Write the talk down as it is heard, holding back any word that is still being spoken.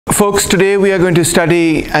Folks, today we are going to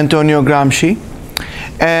study Antonio Gramsci,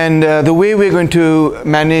 and the way we're going to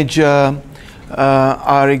manage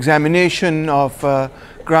our examination of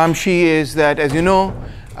Gramsci is that, as you know,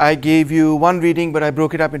 I gave you one reading, but I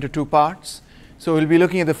broke it up into two parts. So we'll be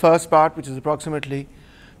looking at the first part, which is approximately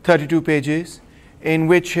 32 pages, in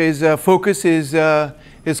which his focus is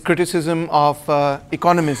his criticism of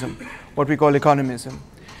economism, what we call economism.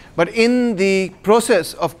 But in the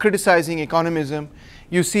process of criticizing economism,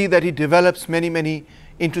 you see that he develops many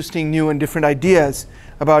interesting new and different ideas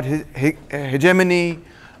about hegemony,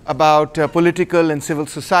 about political and civil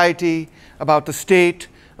society, about the state,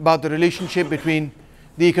 about the relationship between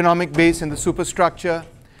the economic base and the superstructure,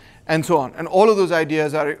 and so on. And all of those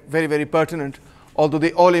ideas are very pertinent, although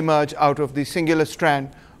they all emerge out of the singular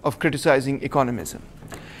strand of criticizing economism.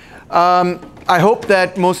 I hope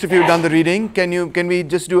that most of you have done the reading. Can we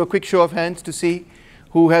just do a quick show of hands to see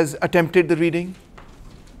who has attempted the reading?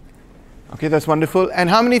 Okay, that's wonderful. And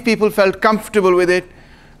how many people felt comfortable with it?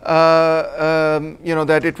 You know,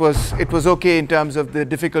 that it was okay in terms of the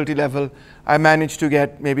difficulty level. I managed to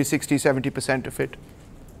get maybe 60–70% of it.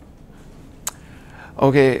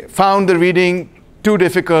 Okay, found the reading too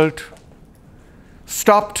difficult.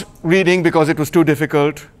 Stopped reading because it was too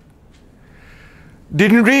difficult.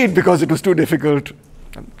 Didn't read because it was too difficult.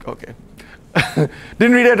 Okay.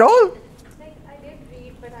 Didn't read at all?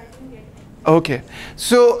 Okay,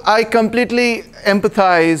 so I completely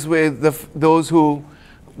empathize with those who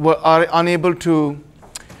are unable to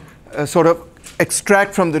sort of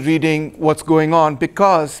extract from the reading what's going on,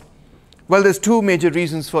 because, well, there's two major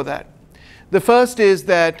reasons for that. The first is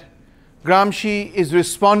that Gramsci is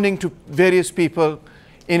responding to various people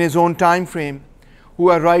in his own time frame who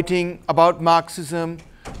are writing about Marxism,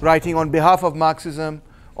 writing on behalf of Marxism,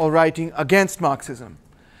 or writing against Marxism.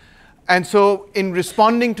 And so in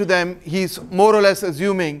responding to them, he's more or less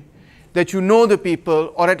assuming that you know the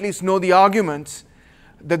people, or at least know the arguments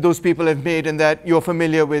that those people have made, and that you're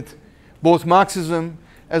familiar with both Marxism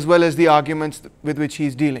as well as the arguments with which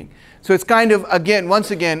he's dealing. So it's kind of,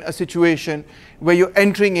 once again, a situation where you're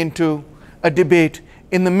entering into a debate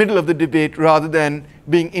in the middle of the debate rather than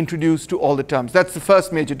being introduced to all the terms. That's the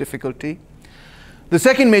first major difficulty. The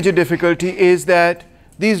second major difficulty is that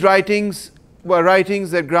these writings were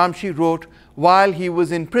writings that Gramsci wrote while he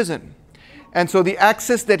was in prison. And so the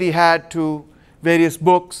access that he had to various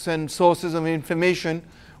books and sources of information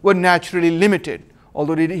were naturally limited.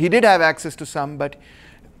 Although he did have access to some, but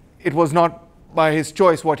it was not by his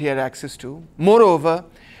choice what he had access to. Moreover,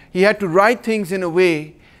 he had to write things in a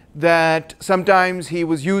way that sometimes he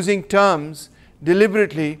was using terms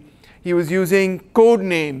deliberately. He was using code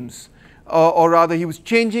names, or rather he was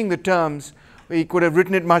changing the terms. He could have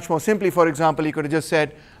written it much more simply. For example, he could have just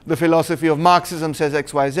said, the philosophy of Marxism says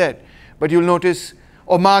X, Y, Z. But you'll notice,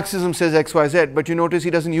 or Marxism says X, Y, Z. But you notice he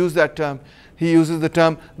doesn't use that term. He uses the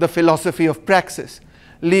term, the philosophy of praxis,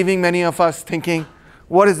 leaving many of us thinking,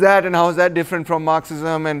 what is that, and how is that different from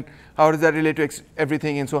Marxism, and how does that relate to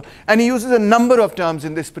everything, and so on. And he uses a number of terms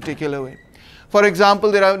in this particular way. For example,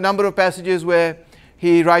 there are a number of passages where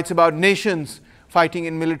he writes about nations fighting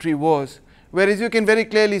in military wars, whereas you can very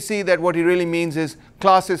clearly see that what he really means is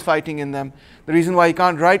classes fighting in them. The reason why he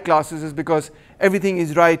can't write classes is because everything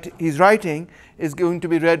he's writing is going to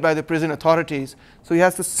be read by the prison authorities. So he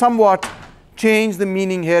has to somewhat change the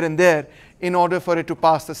meaning here and there in order for it to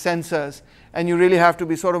pass the censors. And you really have to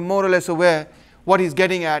be sort of more or less aware what he's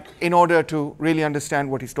getting at in order to really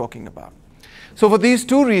understand what he's talking about. So for these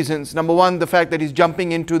two reasons, number one, the fact that he's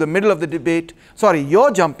jumping into the middle of the debate,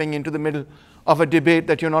 you're jumping into the middle of a debate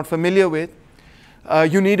that you're not familiar with.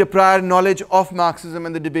 You need a prior knowledge of Marxism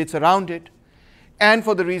and the debates around it, and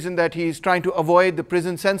for the reason that he's trying to avoid the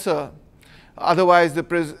prison censor. Otherwise,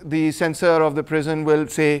 the censor of the prison will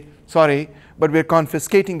say, sorry, but we're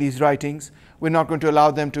confiscating these writings. We're not going to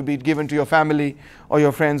allow them to be given to your family or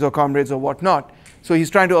your friends or comrades or whatnot. So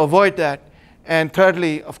he's trying to avoid that. And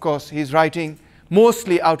thirdly, of course, he's writing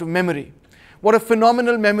mostly out of memory. What a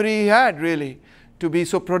phenomenal memory he had, really. To be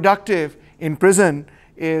so productive in prison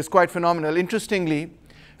is quite phenomenal. Interestingly,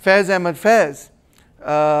 Faiz Ahmad Faiz,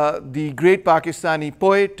 the great Pakistani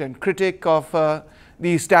poet and critic of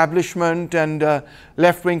the establishment and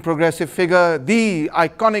left-wing progressive figure, the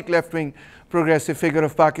iconic left-wing progressive figure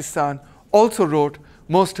of Pakistan, also wrote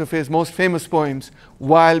most of his most famous poems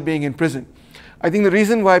while being in prison. I think the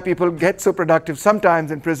reason why people get so productive sometimes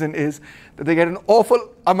in prison is that they get an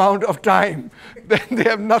awful amount of time that they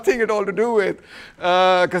have nothing at all to do with,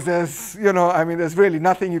 because there's, there's really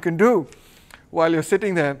nothing you can do while you're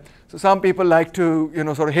sitting there. So some people like to,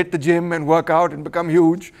 sort of hit the gym and work out and become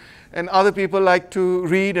huge, and other people like to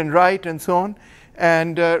read and write and so on.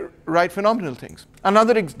 and write phenomenal things.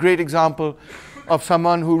 Another great example of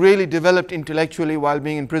someone who really developed intellectually while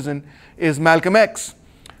being in prison is Malcolm X,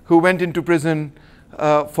 who went into prison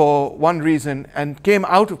for one reason and came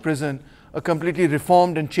out of prison a completely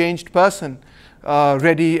reformed and changed person,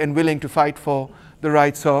 ready and willing to fight for the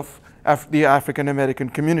rights of the African American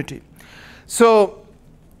community. So,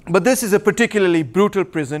 but this is a particularly brutal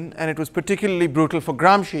prison, and it was particularly brutal for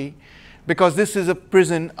Gramsci because this is a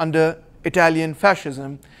prison under Italian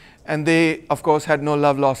fascism, and they, of course, had no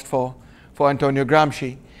love lost for Antonio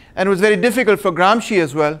Gramsci. And it was very difficult for Gramsci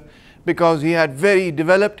as well because he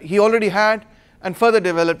already had and further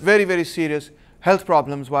developed very, very serious health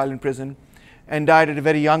problems while in prison and died at a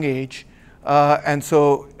very young age. And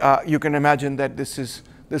so you can imagine that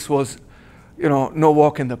this was, no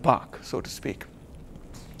walk in the park, so to speak.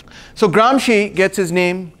 So Gramsci gets his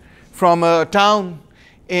name from a town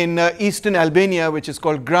in eastern Albania, which is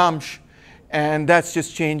called Gramsci, and that's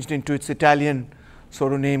just changed into its Italian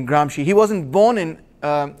sort of name, Gramsci. He wasn't born in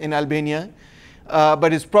Albania,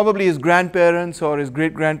 but probably his grandparents or his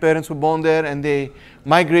great-grandparents were born there, and they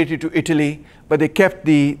migrated to Italy, but they kept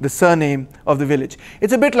the surname of the village.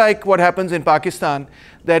 It's a bit like what happens in Pakistan,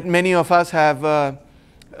 that many of us have,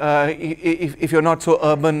 if you're not so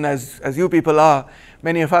urban as you people are,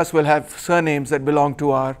 many of us will have surnames that belong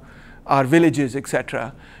to our villages,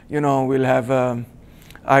 etc. We'll have,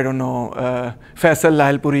 I don't know, Faisal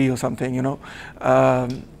Lailpuri or something,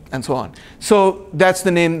 and so on. So that's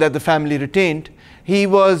the name that the family retained. He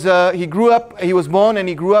was born and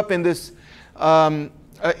he grew up in this,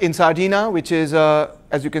 in Sardinia, which is,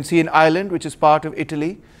 as you can see, an island, which is part of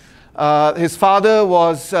Italy. His father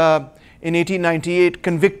was, in 1898,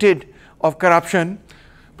 convicted of corruption.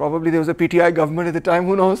 Probably there was a PTI government at the time,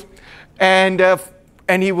 who knows? And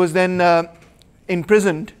he was then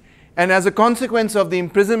imprisoned. And as a consequence of the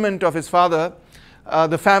imprisonment of his father,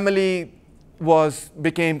 the family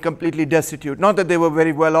became completely destitute. Not that they were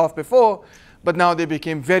very well off before, but now they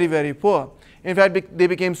became very, very poor. In fact, they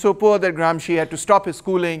became so poor that Gramsci had to stop his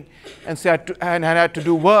schooling and had to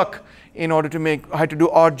do work in order to had to do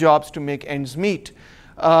odd jobs to make ends meet.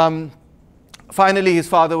 Finally, his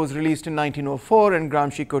father was released in 1904, and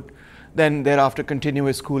Gramsci could then thereafter continue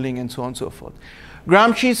his schooling and so on and so forth.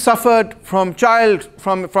 Gramsci suffered from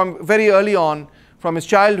very early on, from his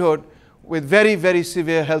childhood, with very, very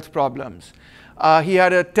severe health problems. He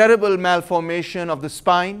had a terrible malformation of the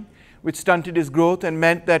spine, which stunted his growth and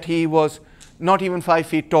meant that he was not even 5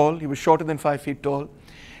 feet tall. He was shorter than 5 feet tall.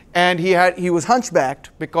 And he was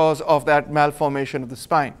hunchbacked because of that malformation of the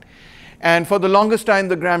spine. And for the longest time,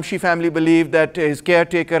 the Gramsci family believed that his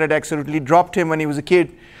caretaker had accidentally dropped him when he was a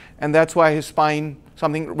kid, and that's why his spine,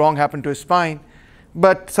 something wrong happened to his spine.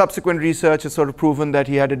 But subsequent research has sort of proven that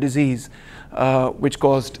he had a disease which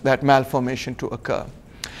caused that malformation to occur.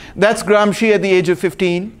 That's Gramsci at the age of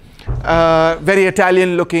 15. Very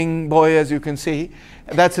Italian-looking boy, as you can see.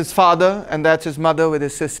 That's his father, and that's his mother with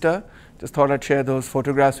his sister. Just thought I'd share those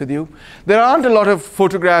photographs with you. There aren't a lot of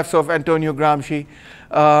photographs of Antonio Gramsci.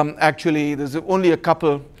 Actually, there's only a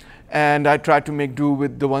couple, and I tried to make do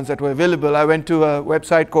with the ones that were available. I went to a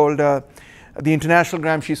website called the International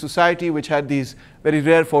Gramsci Society, which had these very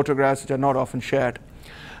rare photographs which are not often shared,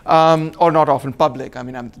 or not often public. I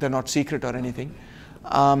mean, they're not secret or anything.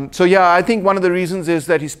 So yeah, I think one of the reasons is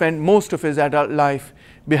that he spent most of his adult life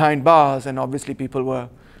behind bars, and obviously people were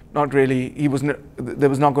not really, there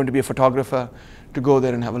was not going to be a photographer to go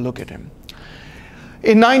there and have a look at him.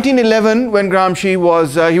 In 1911, when Gramsci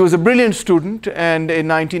was, he was a brilliant student, and in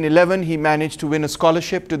 1911 he managed to win a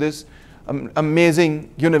scholarship to this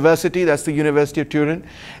amazing university, that's the University of Turin,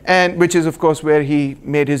 and which is of course where he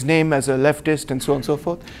made his name as a leftist and so on and so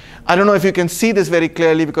forth. I don't know if you can see this very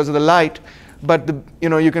clearly because of the light, but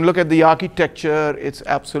you can look at the architecture. It's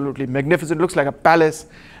absolutely magnificent. It looks like a palace,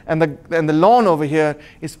 and the lawn over here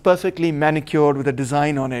is perfectly manicured with a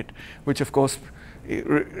design on it, which of course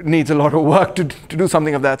needs a lot of work to do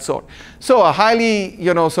something of that sort. So a highly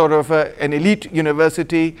sort of an elite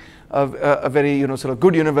university, a very sort of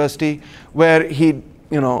good university, where he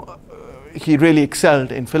really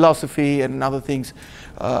excelled in philosophy and other things,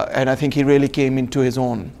 and I think he really came into his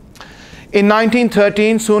own. In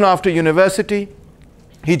 1913, soon after university,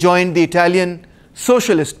 he joined the Italian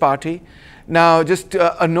Socialist Party. Now, just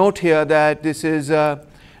a note here that this is the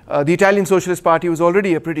Italian Socialist Party was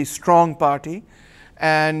already a pretty strong party,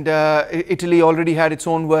 and Italy already had its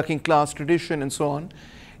own working class tradition and so on.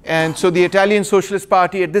 And so the Italian Socialist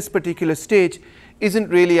Party at this particular stage isn't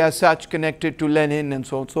really as such connected to Lenin and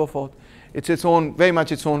so on and so forth. It's its own, very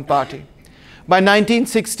much its own party. By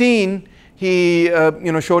 1916, he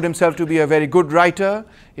showed himself to be a very good writer.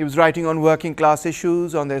 He was writing on working class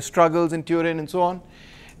issues, on their struggles in Turin and so on.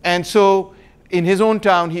 And so in his own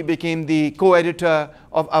town, he became the co-editor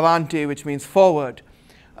of Avanti, which means forward,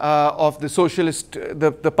 of the socialist,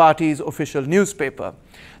 the party's official newspaper.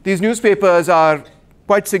 These newspapers are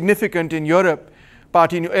quite significant in Europe,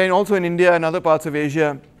 and also in India and other parts of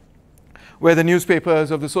Asia, where the newspapers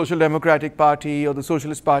of the Social Democratic Party or the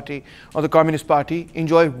Socialist Party or the Communist Party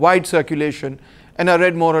enjoy wide circulation and are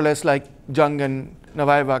read more or less like Jang and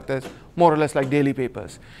Nawai Waqt, more or less like daily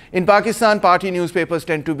papers. In Pakistan, party newspapers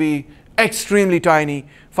tend to be extremely tiny,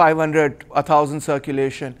 500, 1,000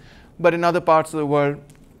 circulation. But in other parts of the world,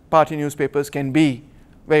 party newspapers can be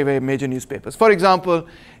very, very major newspapers. For example,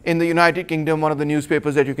 in the United Kingdom, one of the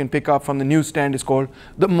newspapers that you can pick up from the newsstand is called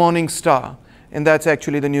the Morning Star. And that's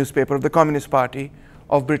actually the newspaper of the Communist Party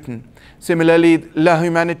of Britain. Similarly, La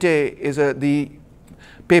Humanité is the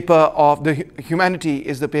paper of the Humanity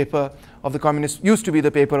is the paper of the Communist, used to be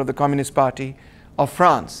the paper of the Communist Party of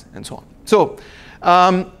France, and so on. So,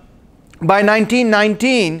 by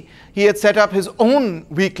 1919, he had set up his own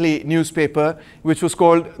weekly newspaper, which was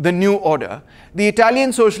called The New Order. The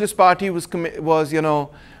Italian Socialist Party was, you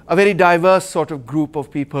know, a very diverse sort of group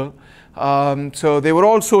of people. So they were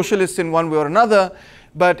all socialists in one way or another,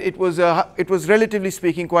 but it was relatively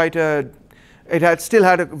speaking quite still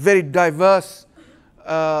had a very diverse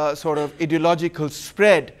sort of ideological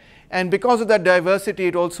spread. And because of that diversity,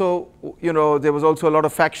 it also, you know, there was also a lot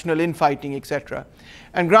of factional infighting, etc.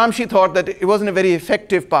 And Gramsci thought that it wasn't a very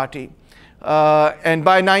effective party. And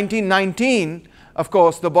by 1919, of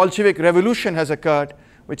course, the Bolshevik Revolution has occurred,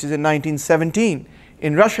 which is in 1917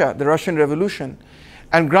 in Russia, the Russian Revolution.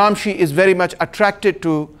 And Gramsci is very much attracted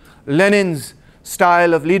to Lenin's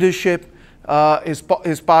style of leadership,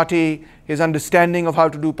 his party, his understanding of how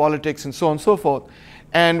to do politics, and so on and so forth.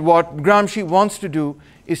 And what Gramsci wants to do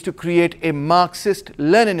is to create a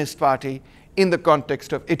Marxist-Leninist party in the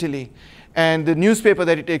context of Italy. And the newspaper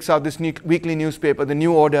that he takes out, this weekly newspaper, The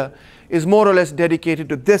New Order, is more or less dedicated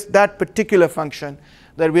to that particular function,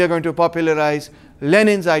 that we are going to popularize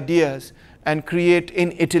Lenin's ideas and create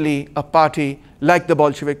in Italy a party like the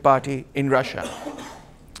Bolshevik Party in Russia.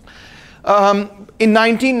 Between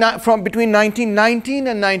 1919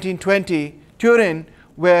 and 1920, Turin,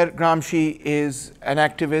 where Gramsci is an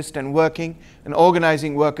activist and working and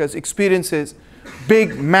organizing workers, experiences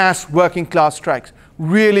big mass working class strikes,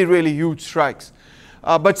 really, really huge strikes.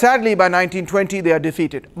 But sadly, by 1920, they are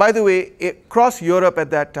defeated. By the way, across Europe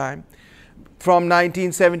at that time, from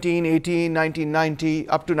 1917, 18, 1990,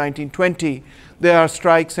 up to 1920, there are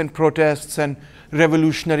strikes and protests and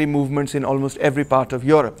revolutionary movements in almost every part of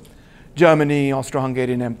Europe. Germany,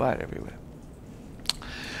 Austro-Hungarian Empire, everywhere.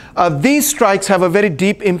 These strikes have a very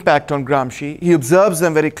deep impact on Gramsci. He observes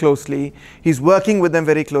them very closely. He's working with them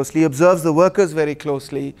very closely. He observes the workers very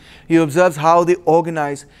closely. He observes how they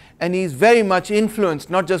organize. And he's very much influenced,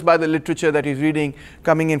 not just by the literature that he's reading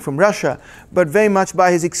coming in from Russia, but very much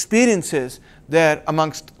by his experiences there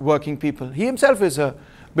amongst working people. He himself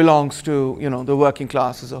belongs to, you know, the working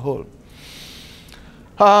class as a whole.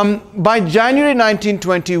 By January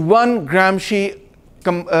 1921, Gramsci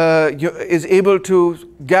is able to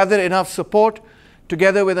gather enough support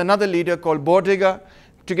together with another leader called Bordiga.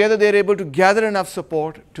 Together they're able to gather enough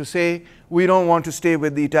support to say, we don't want to stay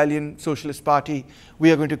with the Italian Socialist Party.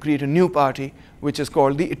 We are going to create a new party, which is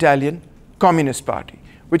called the Italian Communist Party,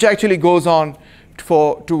 which actually goes on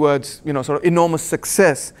towards, you know, sort of enormous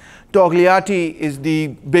success. Togliatti is the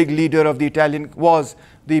big leader of the was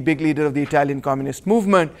the big leader of the Italian communist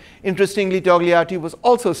movement. Interestingly, Togliatti was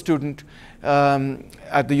also a student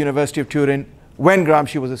at the University of Turin when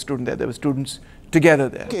Gramsci was a student there. There were students together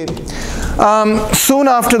there. Okay. Soon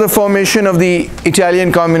after the formation of the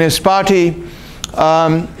Italian Communist Party,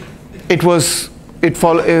 there was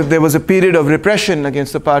a period of repression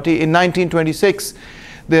against the party. In 1926,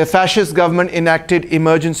 the fascist government enacted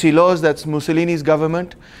emergency laws, that's Mussolini's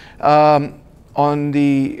government, on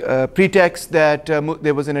the pretext that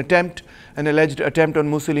there was an alleged attempt on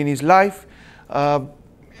Mussolini's life.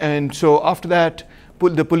 And so after that,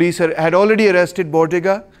 the police had already arrested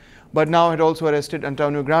Bordiga, but now had also arrested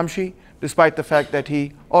Antonio Gramsci, despite the fact that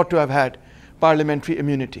he ought to have had parliamentary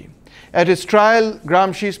immunity. At his trial,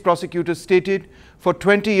 Gramsci's prosecutors stated, for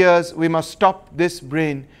 20 years we must stop this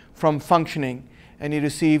brain from functioning, and he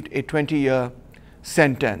received a 20-year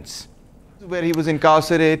sentence. Where he was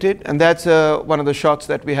incarcerated, and that's one of the shots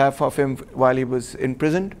that we have of him while he was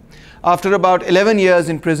imprisoned. After about 11 years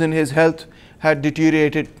in prison, his health had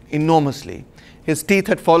deteriorated enormously. His teeth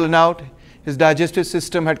had fallen out, his digestive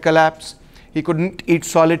system had collapsed, he couldn't eat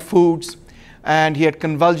solid foods, and he had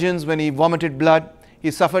convulsions when he vomited blood.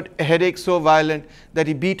 he suffered a headache so violent that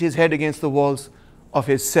he beat his head against the walls of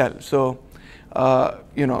his cell. So,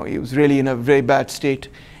 you know, he was really in a very bad state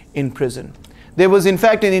in prison. There was, in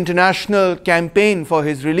fact, an international campaign for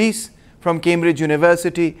his release from Cambridge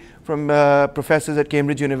University, from professors at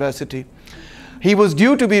Cambridge University. He was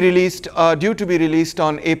due to be released on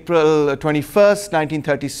April 21st,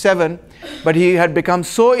 1937, but he had become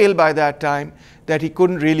so ill by that time that he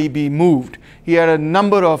couldn't really be moved. He had a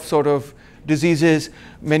number of sort of diseases,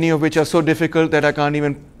 many of which are so difficult that I can't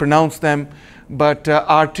even pronounce them, but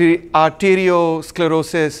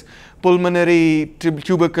arteriosclerosis, pulmonary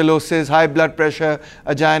tuberculosis, high blood pressure,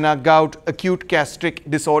 angina, gout, acute gastric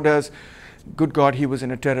disorders. Good God, he was in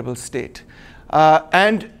a terrible state.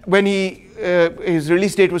 And when his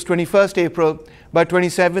release date was 21st April, by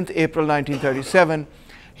 27th April 1937,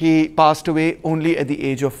 he passed away only at the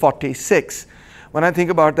age of 46. When I think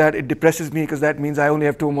about that, it depresses me because that means I only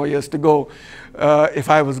have 2 more years to go if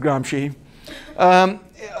I was Gramsci.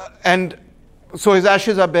 And so his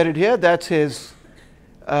ashes are buried here. That's his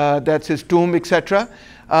tomb, etc.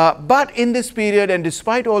 But in this period, and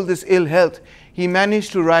despite all this ill health, he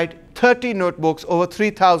managed to write 30 notebooks, over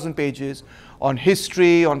 3,000 pages, on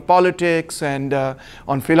history, on politics, and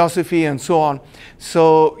on philosophy, and so on.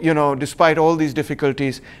 So, you know, despite all these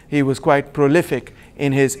difficulties, he was quite prolific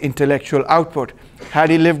in his intellectual output. Had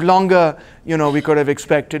he lived longer, you know, we could have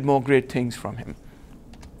expected more great things from him.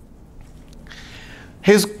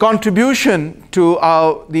 His contribution to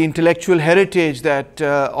the intellectual heritage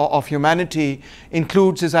of humanity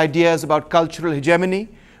includes his ideas about cultural hegemony,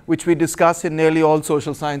 which we discuss in nearly all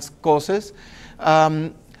social science courses,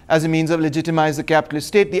 as a means of legitimizing the capitalist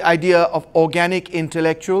state. The idea of organic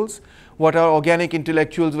intellectuals, what are organic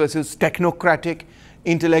intellectuals versus technocratic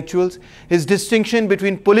intellectuals. His distinction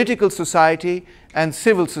between political society and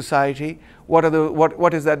civil society.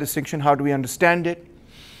 What is that distinction? How do we understand it?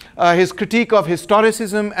 His critique of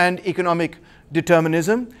historicism and economic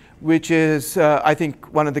determinism, which is, I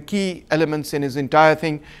think, one of the key elements in his entire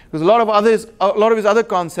thing. Because a lot of his other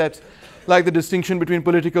concepts, like the distinction between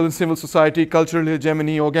political and civil society, cultural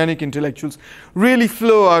hegemony, organic intellectuals, really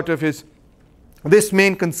flow out of this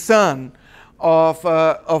main concern of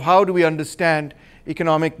how do we understand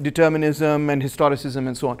economic determinism and historicism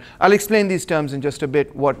and so on. I'll explain these terms in just a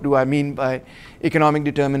bit. What do I mean by economic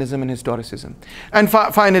determinism and historicism? And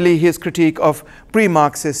finally, his critique of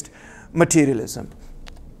pre-Marxist materialism.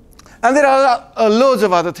 And there are loads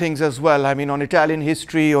of other things as well, I mean, on Italian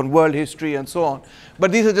history, on world history, and so on.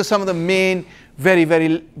 But these are just some of the main, very,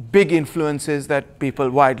 very big influences that people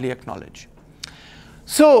widely acknowledge.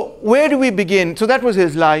 So where do we begin? So that was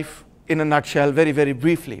his life in a nutshell, very, very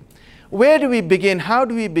briefly. Where do we begin? How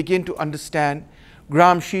do we begin to understand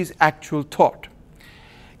Gramsci's actual thought?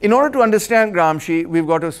 In order to understand Gramsci, we've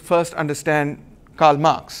got to first understand Karl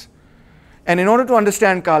Marx. And in order to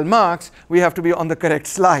understand Karl Marx, we have to be on the correct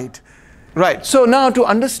slide. Right, so now to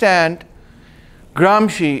understand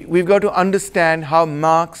Gramsci, we've got to understand how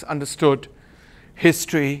Marx understood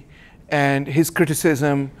history and his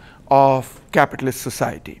criticism of capitalist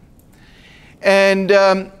society. And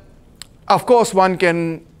of course, one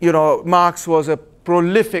can, you know, Marx was a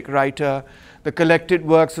prolific writer. The collected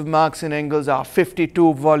works of Marx and Engels are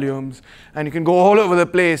 52 volumes, and you can go all over the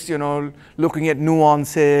place, you know, looking at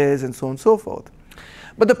nuances and so on and so forth.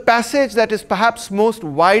 But the passage that is perhaps most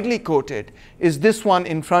widely quoted is this one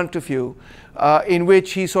in front of you, in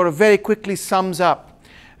which he sort of very quickly sums up.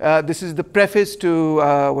 This is the preface to,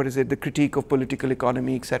 the Critique of Political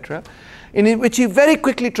Economy, etc., in which he very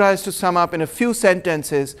quickly tries to sum up in a few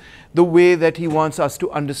sentences the way that he wants us to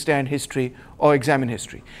understand history or examine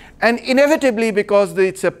history. And inevitably, because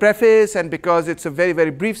it's a preface and because it's a very,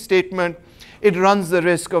 very brief statement, it runs the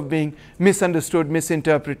risk of being misunderstood,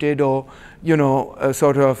 misinterpreted, or, you know,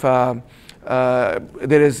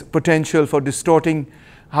 there is potential for distorting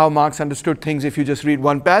how Marx understood things if you just read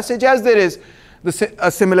one passage, as there is a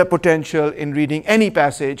similar potential in reading any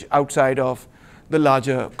passage outside of the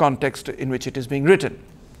larger context in which it is being written.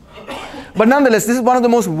 But nonetheless, this is one of the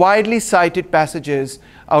most widely cited passages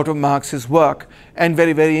out of Marx's work, and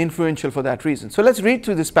very, very influential for that reason. So let's read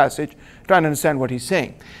through this passage, try and understand what he's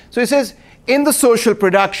saying. So he says, in the social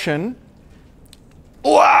production,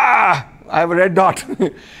 I have a red dot.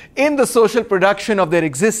 In the social production of their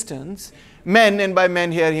existence, men, and by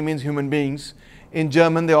men here he means human beings. In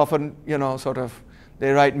German they often, you know,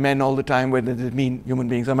 they write men all the time when they mean human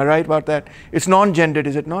beings. Am I right about that? It's non-gendered,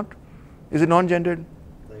 is it not? Is it non-gendered?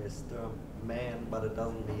 There's the man, but it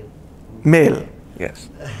doesn't mean male. Yes.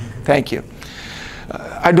 Thank you.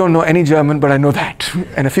 I don't know any German, but I know that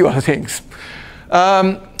and a few other things.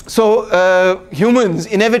 So humans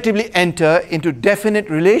inevitably enter into definite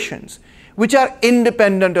relations which are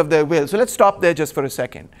independent of their will. So let's stop there just for a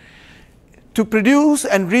second. To produce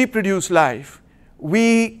and reproduce life,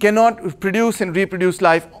 we cannot produce and reproduce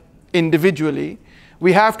life individually.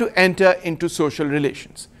 We have to enter into social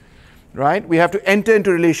relations, right? We have to enter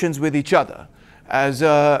into relations with each other. As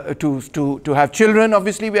to have children,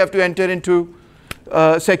 obviously, we have to enter into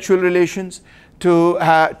sexual relations.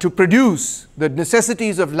 To produce the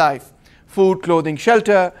necessities of life, food, clothing,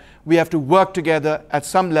 shelter, we have to work together at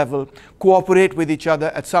some level, cooperate with each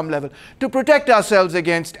other at some level. To protect ourselves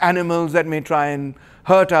against animals that may try and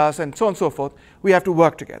hurt us and so on and so forth, we have to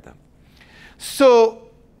work together. So,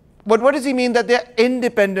 but what does he mean that they are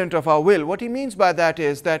independent of our will? What he means by that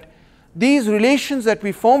is that these relations that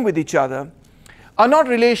we form with each other are not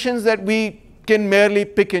relations that we can merely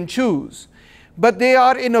pick and choose, but they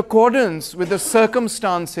are in accordance with the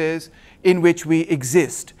circumstances in which we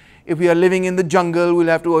exist. If we are living in the jungle, we'll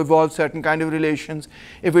have to evolve certain kind of relations.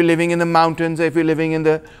 If we're living in the mountains, if we're living in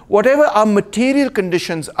the... whatever our material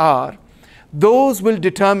conditions are, those will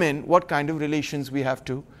determine what kind of relations we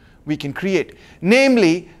can create.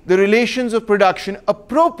 Namely, the relations of production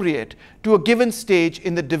appropriate to a given stage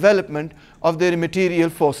in the development of the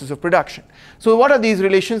material forces of production. So what are these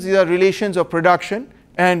relations? These are relations of production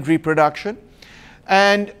and reproduction.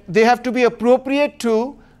 And they have to be appropriate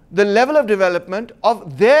to the level of development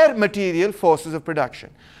of their material forces of production.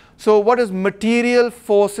 So what does material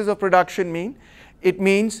forces of production mean? It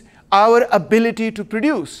means our ability to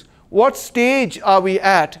produce. What stage are we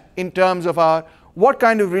at in terms of what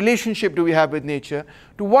kind of relationship do we have with nature?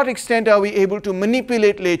 To what extent are we able to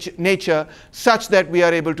manipulate nature such that we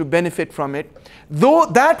are able to benefit from it? Though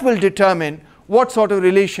that will determine what sort of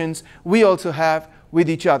relations we also have with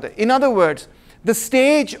each other. In other words, the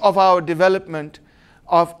stage of our development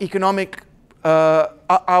of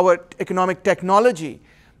our economic technology,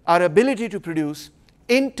 our ability to produce,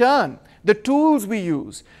 in turn, the tools we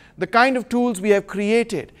use, the kind of tools we have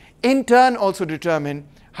created, in turn also determine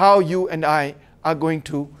how you and I are going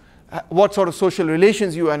to, what sort of social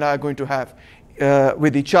relations you and I are going to have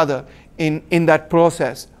with each other in that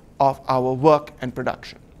process of our work and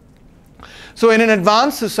production. So in an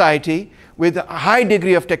advanced society with a high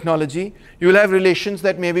degree of technology, you will have relations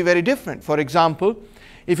that may be very different. For example,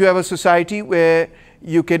 if you have a society where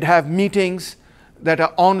you could have meetings that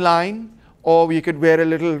are online, or you could wear a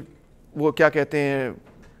little, what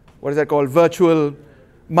is that called, virtual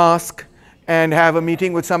mask, and have a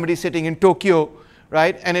meeting with somebody sitting in Tokyo,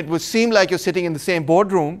 right? And it would seem like you're sitting in the same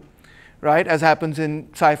boardroom, right, as happens in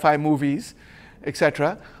sci-fi movies,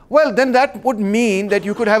 etc. Well, then that would mean that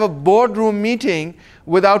you could have a boardroom meeting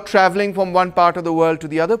without traveling from one part of the world to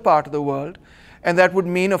the other part of the world. And that would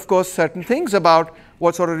mean, of course, certain things about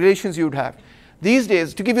what sort of relations you would have. These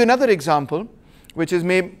days, to give you another example, which is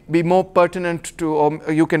may be more pertinent to,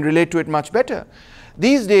 or you can relate to it much better.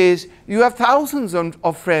 These days, you have thousands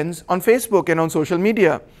of friends on Facebook and on social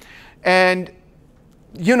media. And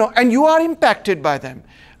you are impacted by them.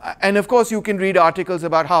 And of course, you can read articles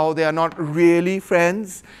about how they are not really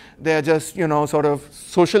friends. They're just, sort of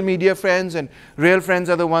social media friends, and real friends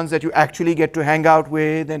are the ones that you actually get to hang out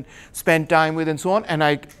with and spend time with and so on. And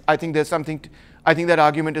I think there's something, I think that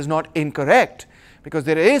argument is not incorrect, because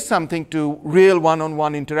there is something to real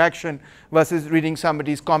one-on-one interaction versus reading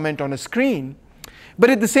somebody's comment on a screen. But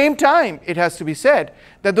at the same time, it has to be said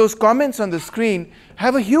that those comments on the screen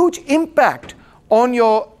have a huge impact on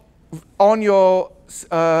your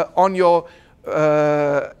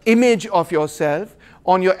image of yourself,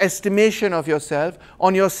 on your estimation of yourself,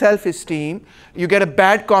 on your self-esteem. You get a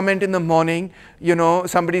bad comment in the morning,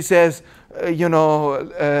 somebody says,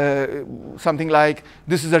 something like,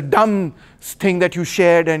 this is a dumb thing that you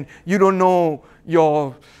shared, and you don't know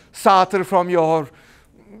your Sartre from your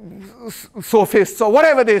sophists, or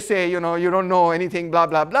whatever they say, you don't know anything, blah,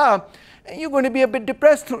 blah, blah. And you're going to be a bit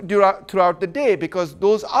depressed throughout the day, because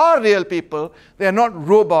those are real people. They are not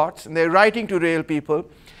robots, and they're writing to real people.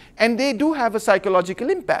 And they do have a psychological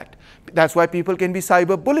impact. That's why people can be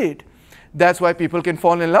cyber-bullied. That's why people can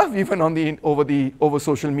fall in love even over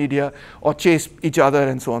social media, or chase each other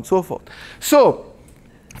and so on and so forth. So,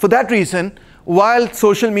 for that reason, while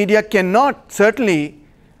social media cannot certainly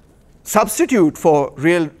substitute for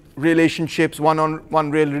real relationships,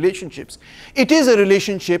 one-on-one real relationships, it is a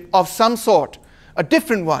relationship of some sort, a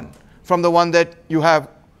different one from the one that you have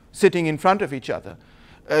sitting in front of each other.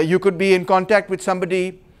 You could be in contact with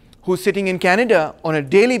somebody who's sitting in Canada on a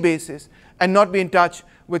daily basis and not be in touch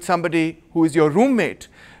with somebody who is your roommate,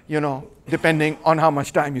 depending on how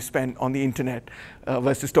much time you spend on the internet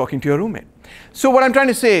versus talking to your roommate. So what I'm trying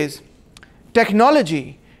to say is,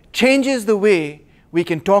 technology changes the way we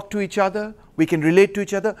can talk to each other, we can relate to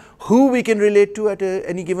each other, who we can relate to at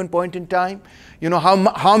any given point in time, you know,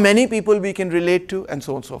 how many people we can relate to, and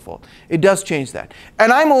so on and so forth. It does change that.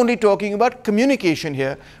 And I'm only talking about communication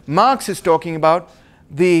here. Marx is talking about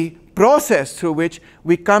the process through which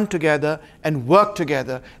we come together and work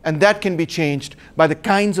together, and that can be changed by the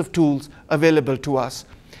kinds of tools available to us.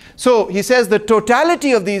 So he says the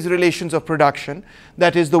totality of these relations of production,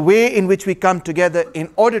 that is the way in which we come together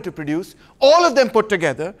in order to produce, all of them put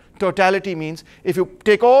together. Totality means if you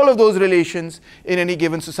take all of those relations in any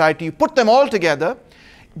given society, you put them all together,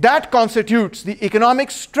 that constitutes the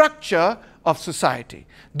economic structure of society,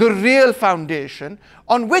 the real foundation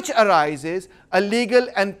on which arises a legal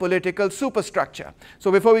and political superstructure.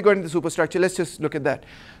 So before we go into the superstructure, let's just look at that.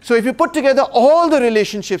 So if you put together all the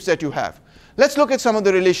relationships that you have, let's look at some of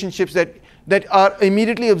the relationships that are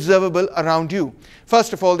immediately observable around you.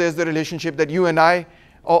 First of all, there's the relationship that you and I,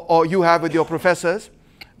 or you have with your professors.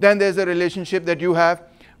 Then there's a relationship that you have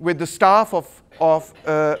with the staff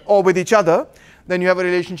or with each other. Then you have a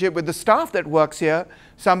relationship with the staff that works here.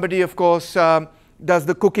 Somebody, of course, does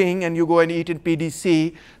the cooking and you go and eat in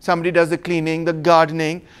PDC. Somebody does the cleaning, the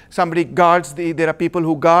gardening. Somebody guards there are people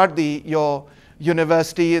who guard your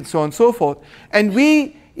university and so on and so forth. And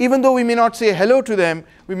we, even though we may not say hello to them,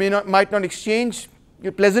 we might not exchange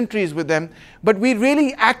pleasantries with them, but we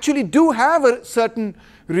really actually do have a certain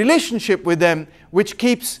relationship with them which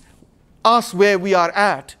keeps us where we are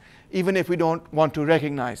at, even if we don't want to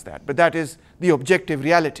recognize that. But that is the objective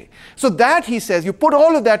reality. So that, he says, you put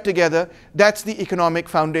all of that together, that's the economic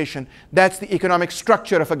foundation. That's the economic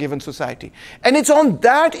structure of a given society. And it's on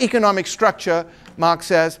that economic structure, Marx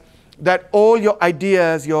says, that all your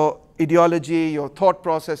ideas, your ideology, your thought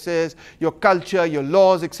processes, your culture, your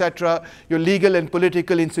laws, etc., your legal and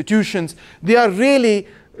political institutions, they are really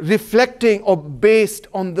reflecting or based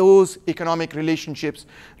on those economic relationships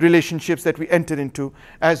that we enter into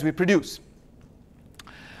as we produce.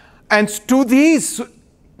 And to this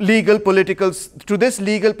legal political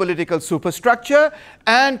superstructure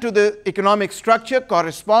and to the economic structure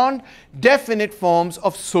correspond definite forms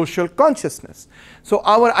of social consciousness. So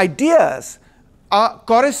our ideas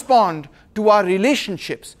correspond to our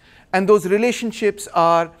relationships, and those relationships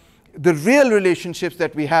are the real relationships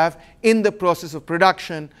that we have in the process of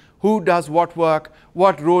production. Who does what work?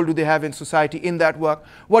 What role do they have in society in that work?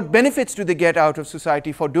 What benefits do they get out of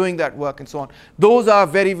society for doing that work, and so on? Those are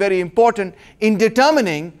very, very important in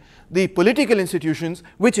determining the political institutions,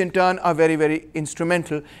 which in turn are very, very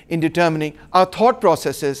instrumental in determining our thought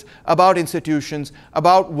processes about institutions,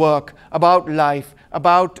 about work, about life,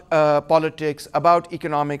 about politics, about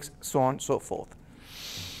economics, so on and so forth.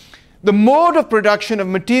 The mode of production of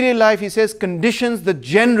material life, he says, conditions the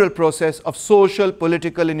general process of social,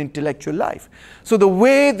 political, and intellectual life. So the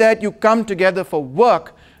way that you come together for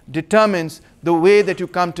work determines the way that you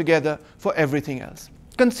come together for everything else.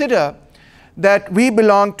 Consider that we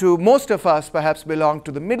belong to, most of us perhaps belong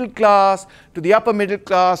to the middle class, to the upper middle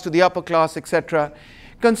class, to the upper class, etc.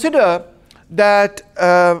 Consider that,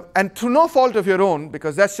 and through no fault of your own,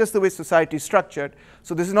 because that's just the way society is structured,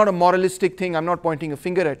 so this is not a moralistic thing, I'm not pointing a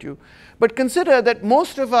finger at you, but consider that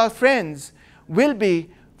most of our friends will be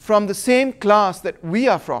from the same class that we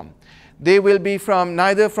are from. They will be from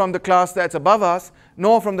neither from the class that's above us,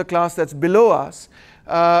 nor from the class that's below us.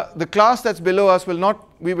 The class that's below us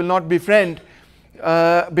we will not befriend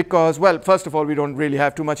because, well, first of all, we don't really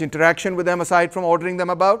have too much interaction with them aside from ordering them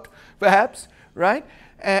about, perhaps, right?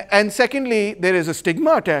 And secondly, there is a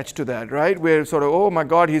stigma attached to that, right? Where sort of, oh my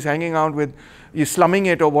God, he's hanging out with, he's slumming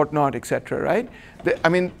it or whatnot, etc., right? I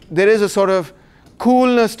mean, there is a sort of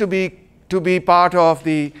coolness to be part of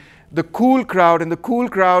the cool crowd, and the cool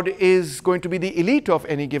crowd is going to be the elite of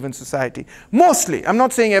any given society. Mostly, I'm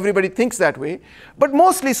not saying everybody thinks that way, but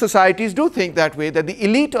mostly societies do think that way, that the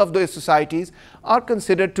elite of those societies are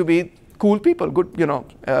considered to be cool people, good,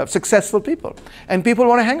 successful people. And people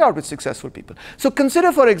want to hang out with successful people. So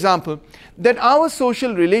consider, for example, that our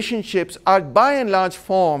social relationships are by and large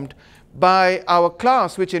formed by our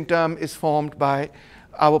class, which in turn is formed by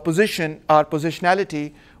our position, our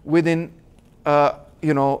positionality within,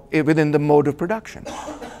 within the mode of production.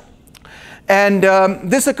 And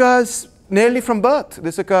this occurs nearly from birth.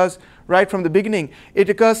 This occurs right from the beginning. It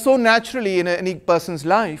occurs so naturally in any person's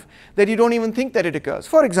life that you don't even think that it occurs.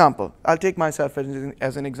 For example, I'll take myself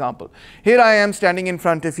as an example. Here I am standing in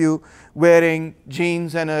front of you wearing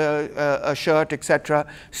jeans and a shirt, etc.,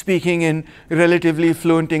 speaking in relatively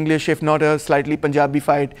fluent English, if not a slightly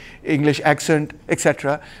Punjabified English accent,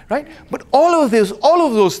 etc., right? But all of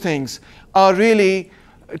those things are really,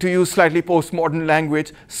 to use slightly postmodern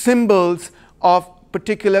language, symbols of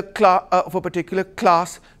particular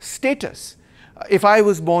class status. If I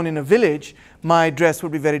was born in a village, my dress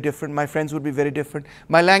would be very different, my friends would be very different,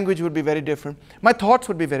 my language would be very different, my thoughts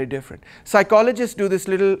would be very different. Psychologists do this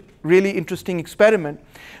little really interesting experiment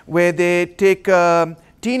where they take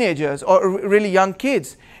teenagers or really young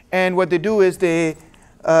kids, and what they do is they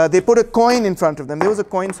put a coin in front of them. There was a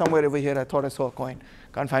coin somewhere over here. I thought I saw a coin.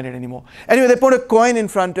 Can't find it anymore. Anyway, they put a coin in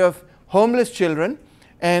front of homeless children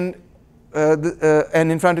and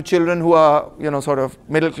in front of children who are, sort of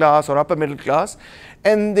middle class or upper middle class.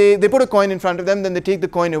 And they put a coin in front of them, then they take the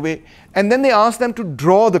coin away, and then they ask them to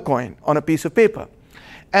draw the coin on a piece of paper.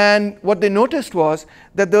 And what they noticed was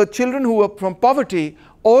that the children who were from poverty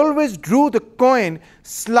always drew the coin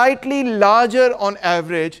slightly larger on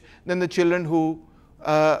average than the children who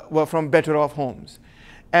were from better off homes.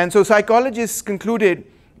 And so psychologists concluded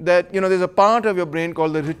that there's a part of your brain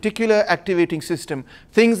called the reticular activating system.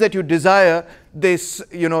 Things that you desire,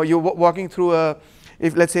 you're walking through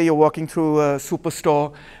let's say you're walking through a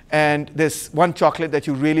superstore and there's one chocolate that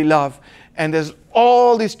you really love, and there's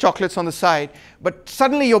all these chocolates on the side, but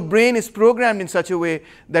suddenly your brain is programmed in such a way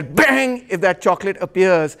that bang, if that chocolate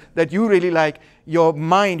appears that you really like, your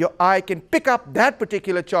mind, your eye can pick up that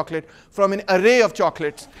particular chocolate from an array of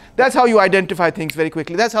chocolates. That's how you identify things very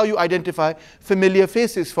quickly. That's how you identify familiar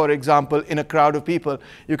faces, for example, in a crowd of people.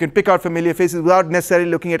 You can pick out familiar faces without necessarily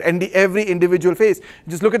looking at every individual face. You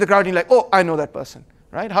just look at the crowd and you're like, oh, I know that person.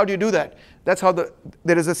 Right? How do you do that? That's how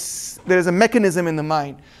there is a mechanism in the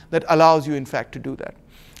mind that allows you, in fact, to do that.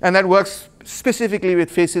 And that works specifically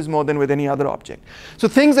with faces more than with any other object. So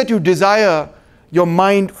things that you desire, your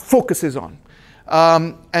mind focuses on.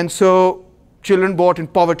 And so children born in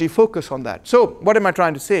poverty focus on that. So what am I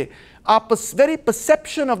trying to say? Our very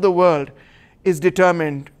perception of the world is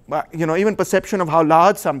determined, even perception of how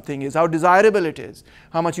large something is, how desirable it is,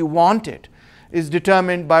 how much you want it, is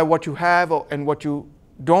determined by what you have and what you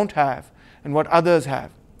don't have and what others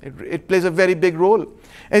have. It plays a very big role.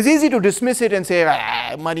 And it's easy to dismiss it and say,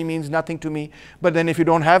 money means nothing to me. But then if you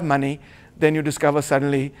don't have money, then you discover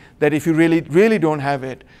suddenly that if you really, really don't have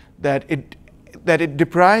it, that it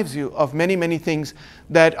deprives you of many, many things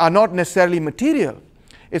that are not necessarily material.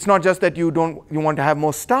 It's not just that you want to have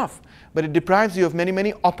more stuff, but it deprives you of many,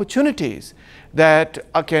 many opportunities that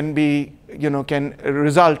can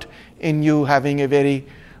result in you having a very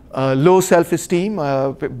low self-esteem,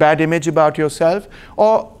 a bad image about yourself,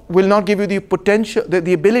 or will not give you the potential,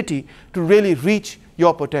 the ability to really reach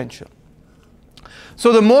your potential.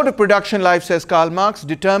 So the mode of production life, says Karl Marx,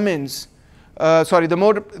 determines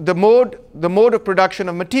the mode of production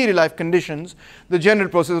of material life conditions the general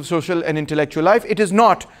process of social and intellectual life. It is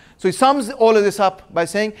not. So he sums all of this up by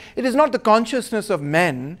saying it is not the consciousness of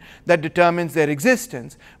men that determines their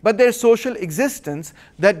existence, but their social existence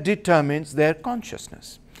that determines their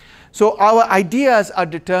consciousness. So our ideas are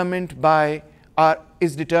determined by our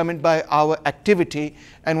activity,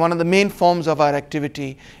 and one of the main forms of our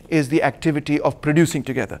activity is the activity of producing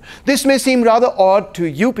together. This may seem rather odd to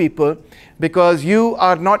you people because you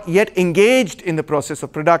are not yet engaged in the process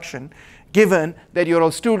of production, given that you're all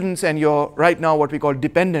students and you're right now what we call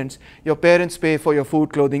dependents. Your parents pay for your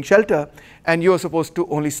food, clothing, shelter, and you're supposed to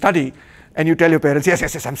only study. And you tell your parents,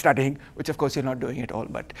 yes, I'm studying, which of course you're not doing at all.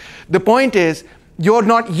 But the point is, you're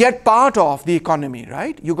not yet part of the economy,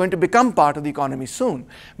 right? You're going to become part of the economy soon.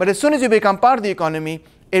 But as soon as you become part of the economy,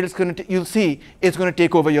 you'll see it's going to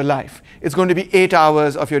take over your life. It's going to be 8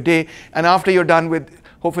 hours of your day. And after you're done with,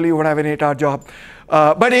 hopefully you won't have an 8-hour job.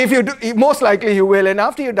 But if you do, most likely you will. And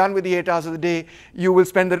after you're done with the 8 hours of the day, you will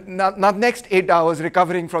spend the next 8 hours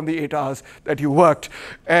recovering from the 8 hours that you worked.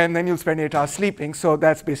 And then you'll spend 8 hours sleeping. So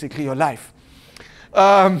that's basically your life.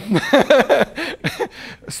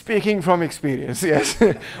 Speaking from experience, yes.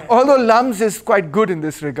 Although LUMS is quite good in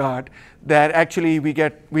this regard, that actually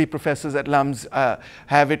we professors at LUMS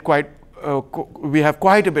we have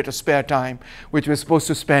quite a bit of spare time, which we're supposed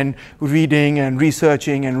to spend reading and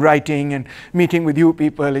researching and writing and meeting with you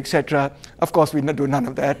people, etc. Of course, we do none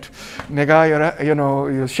of that. Nega,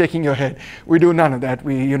 you're shaking your head. We do none of that.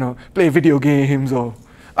 We, play video games, or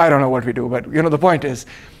I don't know what we do, but the point is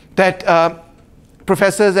that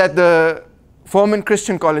professors at the Foreman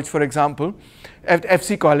Christian College, for example, at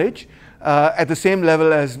FC College, at the same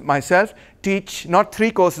level as myself, teach not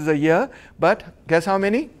 3 courses a year, but guess how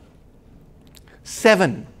many?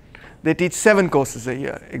 7. They teach 7 courses a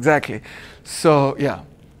year, exactly. So, yeah.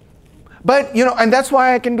 But, and that's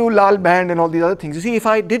why I can do Lal Band and all these other things. You see, if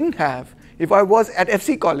I was at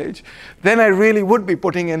FC College, then I really would be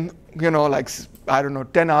putting in, like, I don't know,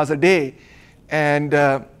 10 hours a day, and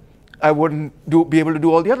I wouldn't be able to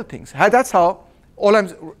do all the other things. That's how,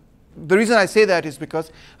 the reason I say that is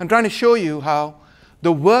because I'm trying to show you how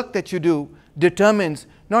the work that you do determines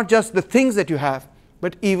not just the things that you have,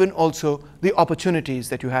 but even also the opportunities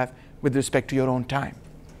that you have with respect to your own time.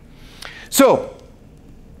 So,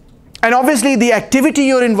 and obviously the activity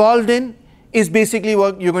you're involved in is basically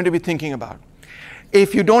what you're going to be thinking about.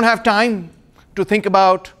 If you don't have time to think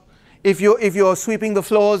about, if you're sweeping the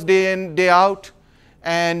floors day in, day out,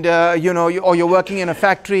 and or you're working in a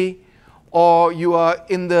factory, or you are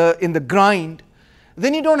in the grind,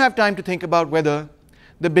 then you don't have time to think about whether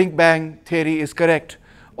the Big Bang theory is correct,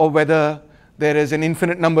 or whether there is an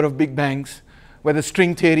infinite number of Big Bangs, whether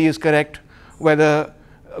string theory is correct, whether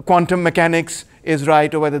quantum mechanics is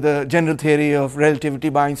right, or whether the general theory of relativity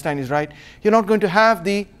by Einstein is right. You're not going to have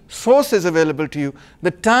the sources available to you,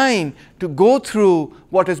 the time to go through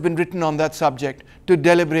what has been written on that subject, to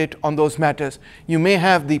deliberate on those matters. You may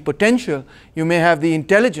have the potential, you may have the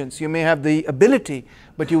intelligence, you may have the ability,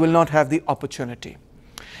 but you will not have the opportunity.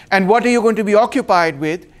 And what are you going to be occupied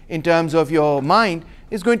with in terms of your mind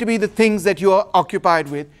is going to be the things that you are occupied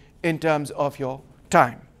with in terms of your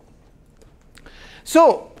time.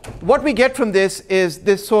 So what we get from this is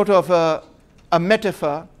this sort of a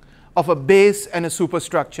metaphor of a base and a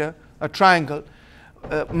superstructure, a triangle.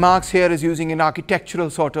 Marx here is using an architectural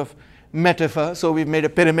sort of metaphor, so we've made a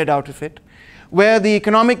pyramid out of it, where the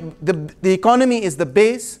economy is the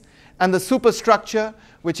base, and the superstructure,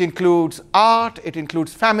 which includes art, it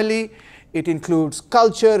includes family, it includes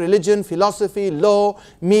culture, religion, philosophy, law,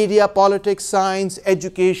 media, politics, science,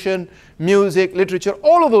 education, music, literature,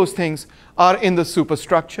 all of those things are in the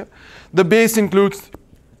superstructure. The base includes,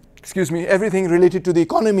 everything related to the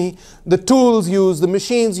economy, the tools used, the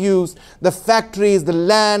machines used, the factories, the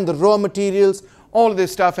land, the raw materials, all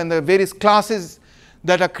this stuff, and the various classes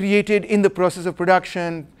that are created in the process of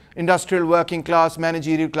production, industrial, working class,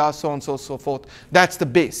 managerial class, so on and so forth. That's the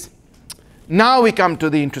base. Now we come to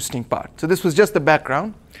the interesting part. So this was just the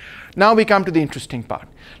background. Now we come to the interesting part.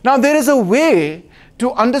 Now there is a way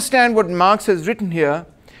to understand what Marx has written here,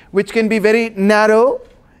 which can be very narrow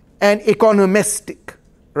and economistic,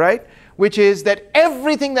 right? Which is that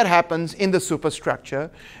everything that happens in the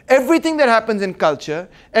superstructure, everything that happens in culture,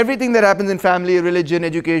 everything that happens in family, religion,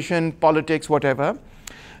 education, politics, whatever,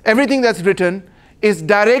 everything that's written is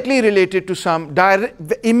directly related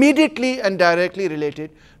to immediately and directly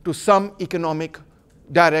related to some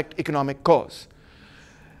direct economic cause.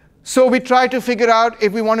 So we try to figure out,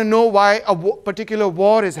 if we want to know why a particular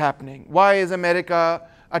war is happening, why is America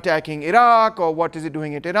attacking Iraq, or what is it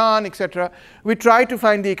doing at Iran, etc. We try to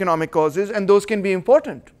find the economic causes, and those can be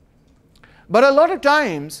important. But a lot of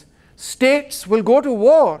times, states will go to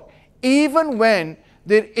war even when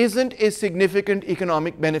there isn't a significant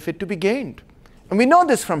economic benefit to be gained. And we know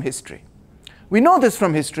this from history. We know this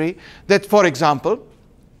from history that, for example,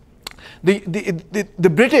 the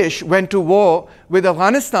British went to war with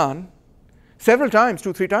Afghanistan several times,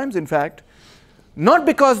 2-3 times in fact, not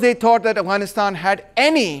because they thought that Afghanistan had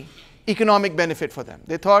any economic benefit for them.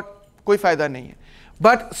 They thought, koi fayda nahi hai.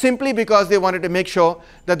 But simply because they wanted to make sure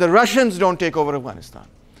that the Russians don't take over Afghanistan.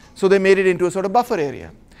 So they made it into a sort of buffer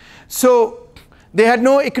area. So they had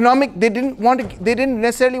no economic, they didn't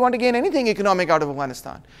necessarily want to gain anything economic out of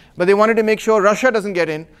Afghanistan. But they wanted to make sure Russia doesn't get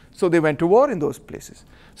in, so they went to war in those places.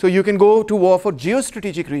 So you can go to war for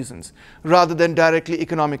geostrategic reasons rather than directly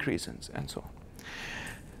economic reasons, and so on.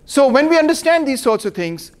 So when we understand these sorts of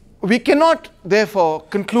things, we cannot therefore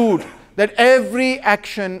conclude that every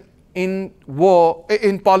action in war,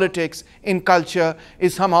 in politics, in culture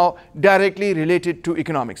is somehow directly related to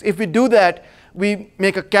economics. If we do that, we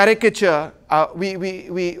make a caricature,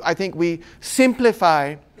 I think we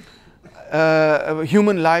simplify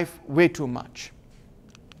human life way too much.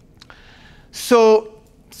 So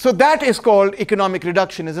that is called economic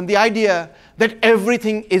reductionism, the idea that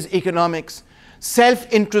everything is economics.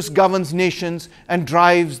 Self-interest governs nations and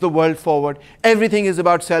drives the world forward. Everything is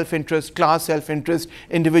about self-interest, class self-interest,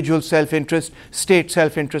 individual self-interest, state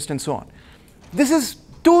self-interest, and so on. This is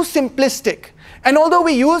too simplistic. And although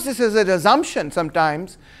we use this as an assumption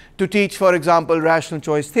sometimes to teach, for example, rational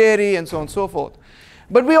choice theory and so on and so forth,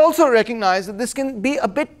 but we also recognize that this can be a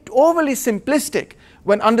bit overly simplistic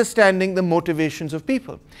when understanding the motivations of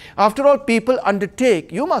people. After all, people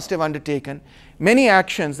undertake, you must have undertaken, many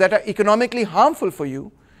actions that are economically harmful for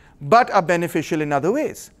you, but are beneficial in other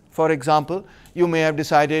ways. For example, you may have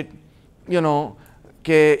decided, you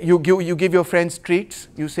give your friends treats,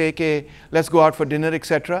 you say, okay, let's go out for dinner,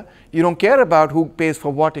 etc. You don't care about who pays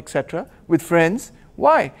for what, etc. with friends.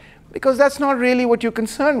 Why? Because that's not really what you're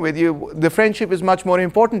concerned with. The friendship is much more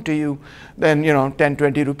important to you than 10,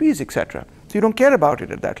 20 rupees, etc. So you don't care about it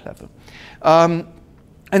at that level.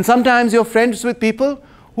 And sometimes you're friends with people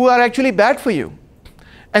who are actually bad for you.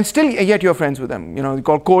 And still, yet you're friends with them. You know, we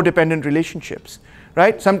call codependent relationships,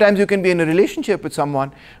 right? Sometimes you can be in a relationship with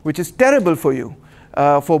someone which is terrible for you,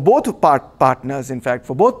 for both partners, in fact,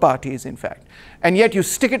 for both parties, in fact. And yet you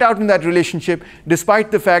stick it out in that relationship, despite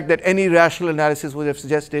the fact that any rational analysis would have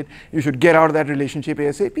suggested you should get out of that relationship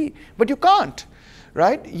ASAP. But you can't,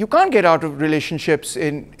 right? You can't get out of relationships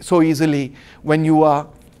so easily when you are,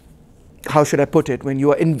 how should I put it, when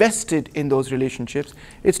you are invested in those relationships.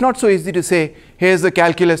 It's not so easy to say, here's the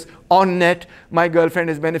calculus on net, my girlfriend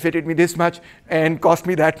has benefited me this much and cost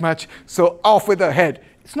me that much, so off with her head.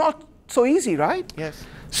 It's not so easy, right? Yes.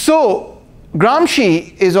 So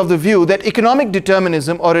Gramsci is of the view that economic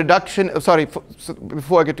determinism or reduction,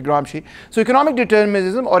 before I get to Gramsci, so economic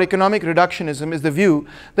determinism or economic reductionism is the view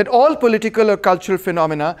that all political or cultural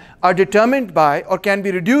phenomena are determined by or can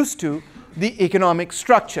be reduced to the economic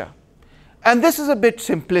structure. And this is a bit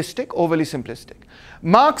simplistic, overly simplistic.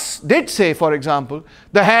 Marx did say, for example,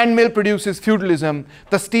 the hand mill produces feudalism,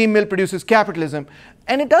 the steam mill produces capitalism,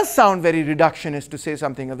 and it does sound very reductionist to say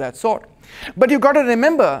something of that sort. But you've got to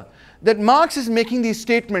remember that Marx is making these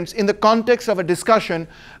statements in the context of a discussion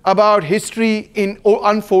about history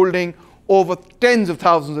unfolding over tens of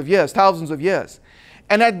thousands of years.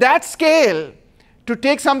 And at that scale, to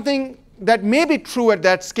take something that may be true at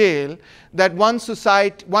that scale, that one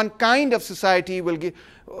kind of society will give,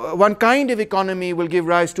 one kind of economy will give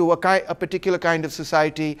rise to a particular kind of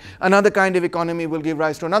society, another kind of economy will give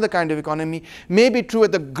rise to another kind of economy, may be true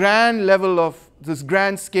at the grand level of this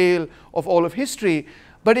grand scale of all of history,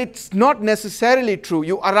 but it's not necessarily true.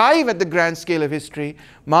 You arrive at the grand scale of history,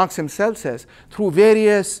 Marx himself says, through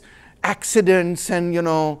various accidents and, you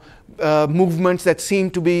know, movements that seem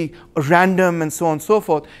to be random and so on and so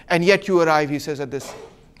forth, and yet you arrive, he says, at this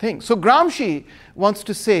thing. So Gramsci wants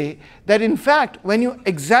to say that, in fact, when you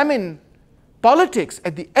examine politics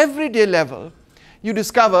at the everyday level, you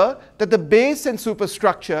discover that the base and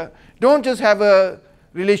superstructure don't just have a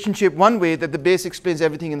relationship one way, that the base explains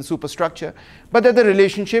everything in the superstructure, but that the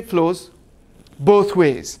relationship flows both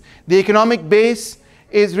ways. The economic base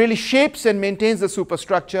really shapes and maintains the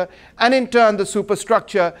superstructure, and in turn the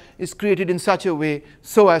superstructure is created in such a way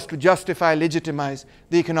so as to justify, legitimize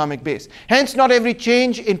the economic base. Hence, not every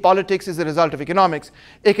change in politics is a result of economics.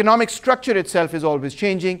 Economic structure itself is always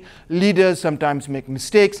changing. Leaders sometimes make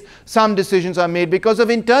mistakes. Some decisions are made because of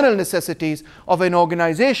internal necessities of an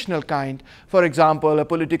organizational kind. For example, a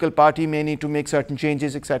political party may need to make certain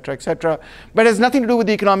changes, etc., etc. But it has nothing to do with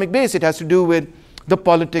the economic base. It has to do with the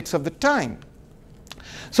politics of the time.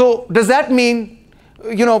 So does that mean,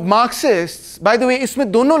 you know, Marxists, by the way, isme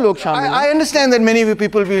dono log shamil hai. I understand that many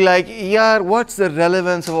people will be like, yeah, what's the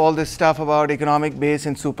relevance of all this stuff about economic base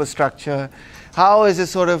and superstructure? How is it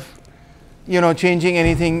sort of, you know, changing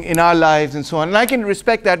anything in our lives and so on? And I can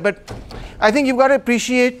respect that, but I think you've got to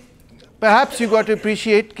appreciate, perhaps you've got to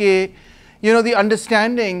appreciate, you know, the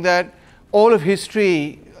understanding that all of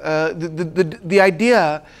history, the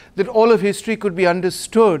idea that all of history could be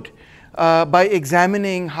understood by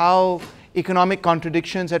examining how economic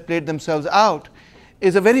contradictions had played themselves out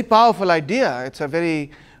is a very powerful idea. It's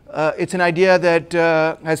an idea that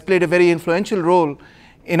has played a very influential role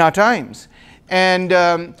in our times.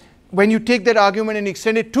 And when you take that argument and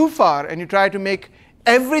extend it too far and you try to make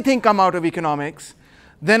everything come out of economics,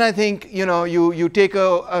 then I think, you know, you take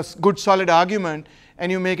a good solid argument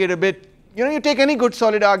and you make it a bit, you know, you take any good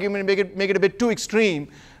solid argument and make it a bit too extreme,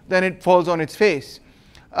 then it falls on its face.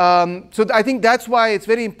 So I think that's why it's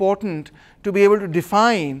very important to be able to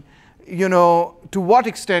define, you know, to what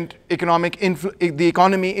extent the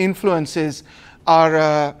economy influences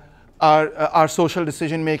our social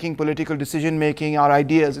decision making, political decision making, our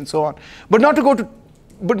ideas, and so on. But not to go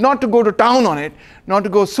to town on it, not to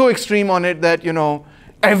go so extreme on it that, you know,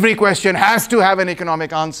 every question has to have an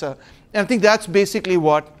economic answer. And I think that's basically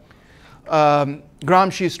what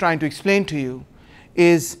Gramsci is trying to explain to you,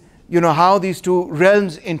 is, you know, how these two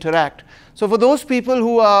realms interact. So for those people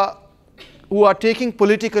who are taking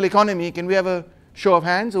political economy, can we have a show of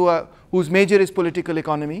hands whose major is political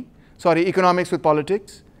economy? Sorry, economics with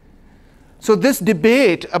politics. So this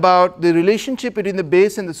debate about the relationship between the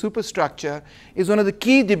base and the superstructure is one of the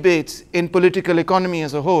key debates in political economy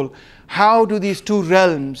as a whole. How do these two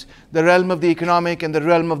realms, the realm of the economic and the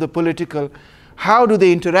realm of the political, how do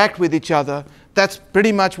they interact with each other? That's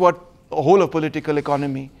pretty much what the whole of political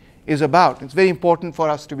economy is about. It's very important for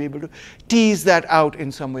us to be able to tease that out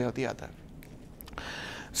in some way or the other.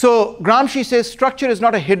 So Gramsci says structure is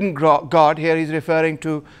not a hidden God. Here he's referring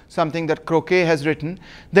to something that Croquet has written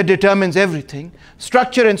that determines everything.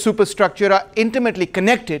 Structure and superstructure are intimately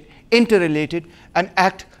connected interrelated, and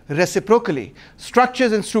act reciprocally.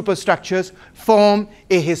 Structures and superstructures form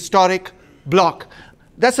a historic block.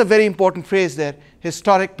 That's a very important phrase there,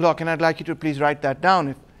 historic block, and I'd like you to please write that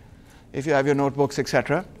down if you have your notebooks,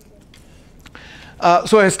 etc.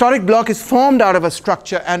 So a historic block is formed out of a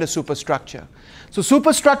structure and a superstructure. So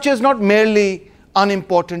superstructure is not merely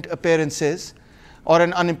unimportant appearances or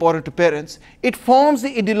an unimportant appearance. It forms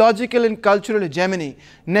the ideological and cultural hegemony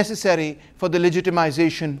necessary for the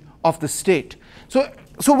legitimization of the state.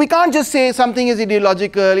 So we can't just say something is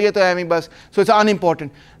ideological, so it's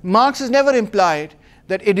unimportant. Marx has never implied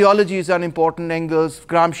that ideology is unimportant. Engels,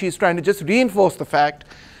 Gramsci is trying to just reinforce the fact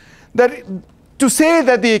that to say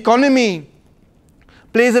that the economy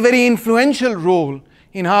plays a very influential role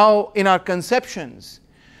in our conceptions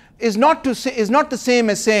is not the same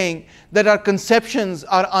as saying that our conceptions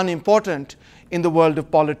are unimportant in the world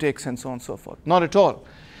of politics and so on and so forth. Not at all.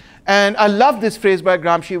 And I love this phrase by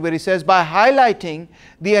Gramsci where he says, by highlighting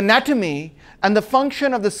the anatomy and the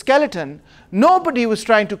function of the skeleton, nobody was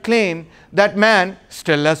trying to claim that man,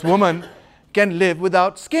 still less woman, can live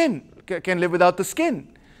without skin, can live without the skin.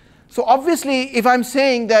 So obviously, if I'm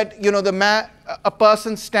saying that a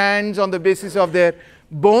person stands on the basis of their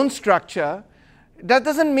bone structure, that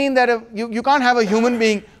doesn't mean that you can't have a human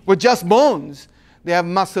being with just bones. They have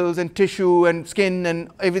muscles and tissue and skin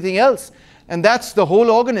and everything else. And that's the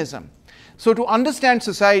whole organism. So to understand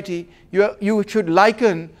society, you should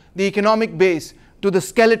liken the economic base to the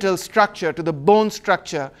skeletal structure, to the bone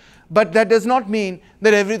structure. But that does not mean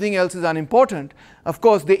that everything else is unimportant. Of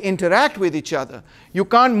course, they interact with each other. You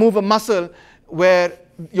can't move a muscle where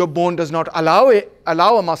your bone does not allow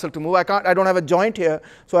a muscle to move. I don't have a joint here,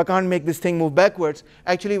 so I can't make this thing move backwards.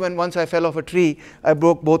 Actually, once I fell off a tree, I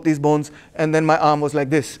broke both these bones, and then my arm was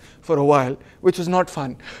like this for a while, which was not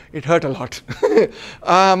fun. It hurt a lot.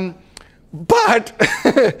 But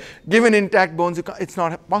given intact bones, it's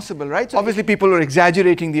not possible, right? So obviously, people are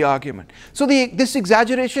exaggerating the argument. So this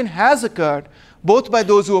exaggeration has occurred both by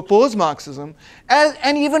those who oppose Marxism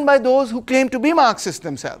and even by those who claim to be Marxists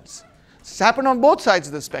themselves. It's happened on both sides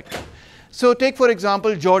of the spectrum. So take, for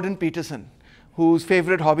example, Jordan Peterson, whose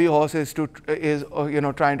favorite hobby horse is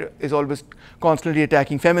always constantly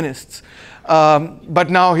attacking feminists. But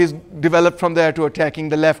now he's developed from there to attacking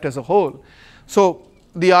the left as a whole. So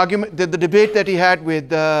the argument, the debate that he had with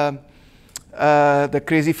the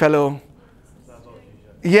crazy fellow,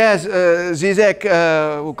 yes, Zizek,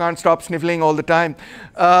 who can't stop sniffling all the time.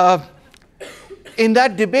 In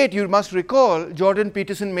that debate, you must recall, Jordan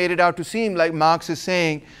Peterson made it out to seem like Marx is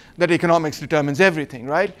saying that economics determines everything,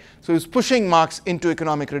 right? So he's pushing Marx into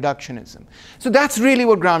economic reductionism. So that's really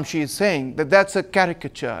what Gramsci is saying, that's a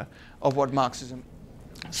caricature of what Marxism.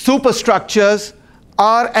 Superstructures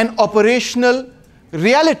are an operational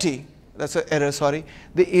reality. That's an error, sorry.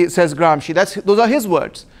 Says Gramsci. Those are his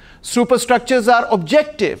words. Superstructures are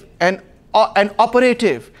objective and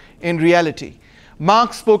operative in reality.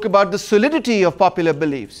 Marx spoke about the solidity of popular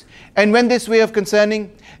beliefs, and when this way of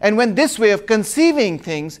conceiving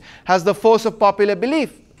things has the force of popular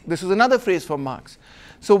belief. This is another phrase from Marx.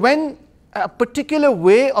 So when a particular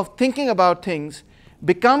way of thinking about things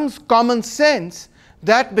becomes common sense,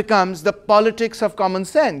 that becomes the politics of common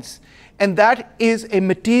sense. And that is a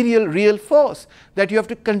material, real force that you have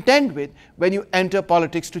to contend with when you enter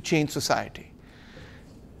politics to change society.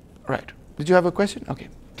 Right. Did you have a question? Okay.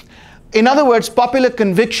 In other words, popular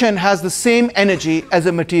conviction has the same energy as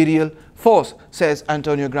a material force, says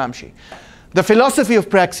Antonio Gramsci. The philosophy of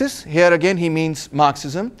praxis, here again he means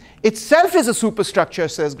Marxism, itself is a superstructure,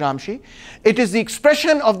 says Gramsci. It is the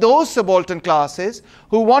expression of those subaltern classes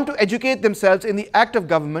who want to educate themselves in the act of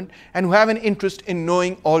government and who have an interest in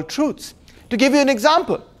knowing all truths. To give you an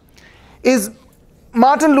example, is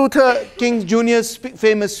Martin Luther King Jr.'s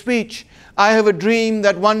famous speech, "I have a dream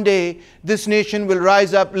that one day this nation will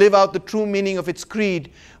rise up, live out the true meaning of its creed.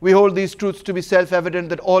 We hold these truths to be self-evident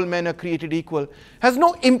that all men are created equal," has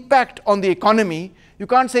no impact on the economy. You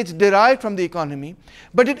can't say it's derived from the economy,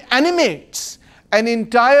 but it animates an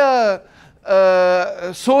entire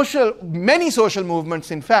many social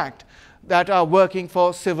movements, in fact, that are working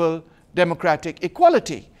for civil democratic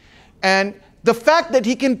equality. And the fact that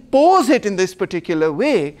he can pose it in this particular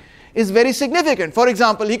way is very significant. For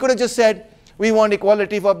example, he could have just said, we want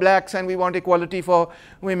equality for blacks, and we want equality for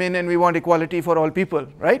women, and we want equality for all people,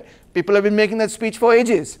 right? People have been making that speech for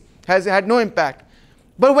ages. Has had no impact.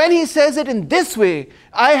 But when he says it in this way,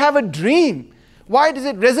 I have a dream, why does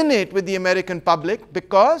it resonate with the American public?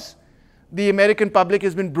 Because the American public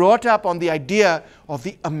has been brought up on the idea of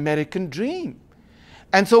the American dream.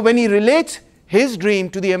 And so when he relates his dream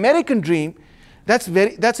to the American dream, That's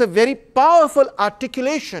a very powerful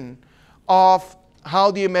articulation of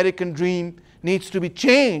how the American dream needs to be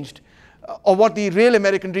changed, or what the real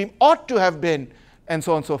American dream ought to have been, and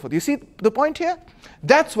so on and so forth. You see the point here?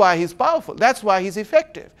 That's why he's powerful. That's why he's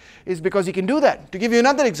effective, is because he can do that. To give you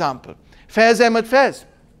another example, Faiz Ahmad Faiz,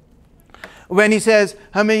 when he says,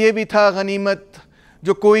 हमें ये भी था गनीमत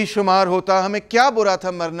जो कोई शुमार होता, हमें क्या बुरा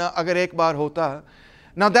था मरना अगर एक बार होता.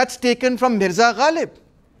 Now that's taken from Mirza Ghalib.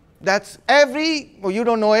 That's well, you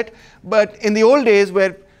don't know it, but in the old days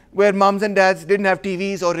where moms and dads didn't have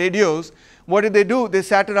TVs or radios, what did they do? They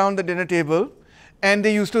sat around the dinner table and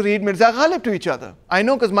they used to read Mirza Ghalib to each other. I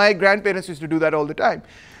know, because my grandparents used to do that all the time.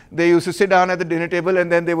 They used to sit down at the dinner table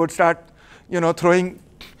and then they would start, throwing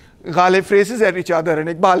Ghalib phrases at each other and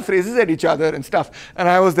Iqbal phrases at each other and stuff. And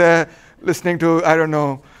I was there listening to, I don't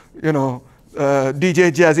know,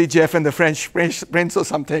 DJ Jazzy Jeff and the French Prince or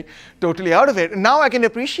something, totally out of it. And now I can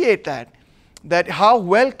appreciate that how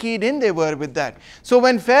well keyed in they were with that. So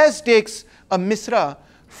when Faiz takes a misra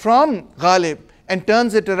from Ghalib and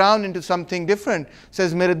turns it around into something different,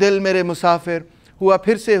 says, Mere dil mere musafir, hua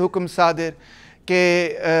phir se hukum sadir,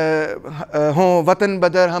 ke ho watan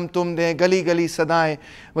badar hum tum de, gali gali sadaएं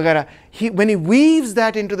वगैरह. When he weaves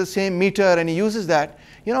that into the same meter and he uses that,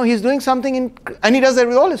 he's doing something and he does that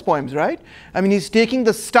with all his poems, right? I mean, he's taking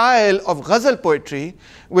the style of ghazal poetry,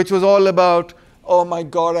 which was all about, oh my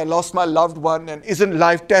God, I lost my loved one, and isn't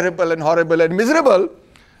life terrible and horrible and miserable?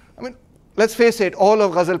 I mean, let's face it, all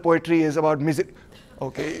of ghazal poetry is about misery.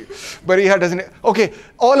 Okay, Bariha doesn't, okay,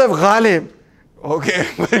 all of Ghalib,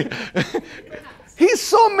 okay, he's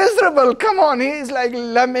so miserable, come on, he's like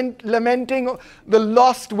lamenting the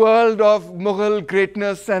lost world of Mughal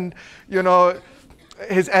greatness and,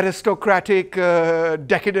 his aristocratic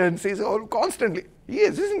decadence. He's all constantly, he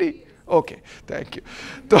is, isn't he? Okay, thank you.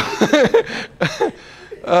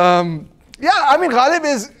 Yeah, I mean,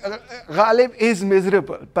 Ghalib is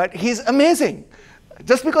miserable, but he's amazing.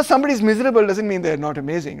 Just because somebody's miserable doesn't mean they're not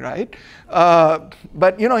amazing, right?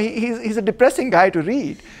 But he's a depressing guy to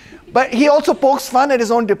read. But he also pokes fun at his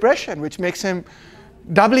own depression, which makes him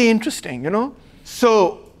doubly interesting,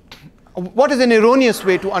 So, what is an erroneous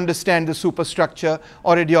way to understand the superstructure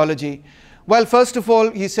or ideology? Well, first of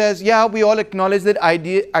all, he says, yeah, we all acknowledge that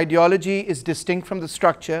ideology is distinct from the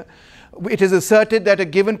structure. It is asserted that a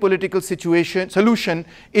given political solution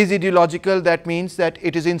is ideological. That means that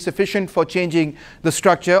it is insufficient for changing the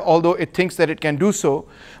structure, although it thinks that it can do so.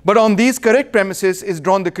 But on these correct premises is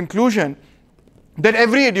drawn the conclusion that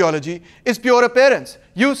every ideology is pure appearance,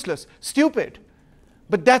 useless, stupid.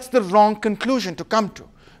 But that's the wrong conclusion to come to.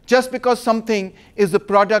 Just because something is the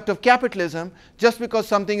product of capitalism, just because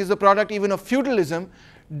something is the product even of feudalism,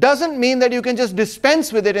 doesn't mean that you can just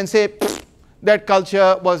dispense with it and say, that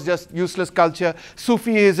culture was just useless culture.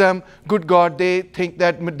 Sufism, good God, they think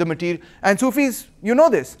that the material, and Sufis, you know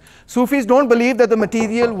this, Sufis don't believe that the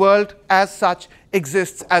material world as such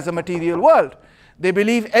exists as a material world. They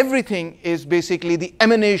believe everything is basically the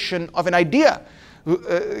emanation of an idea.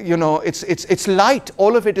 It's light.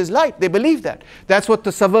 All of it is light. They believe that. That's what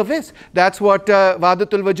tasawwuf is. That's what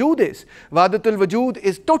Wahdatul Wujud is. Wahdatul Wujud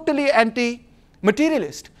is totally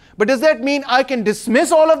anti-materialist. But does that mean I can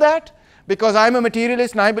dismiss all of that? Because I'm a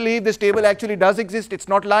materialist and I believe this table actually does exist, it's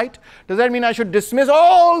not light. Does that mean I should dismiss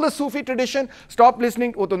all the Sufi tradition? Stop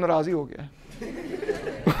listening. Oh, to narazi ho gaya.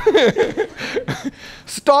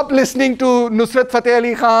 Stop listening to Nusrat Fateh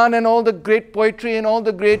Ali Khan and all the great poetry and all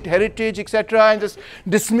the great heritage, etc. and just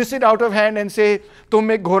dismiss it out of hand and say,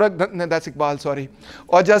 Tum ek ghorak, no, that's Iqbal, sorry.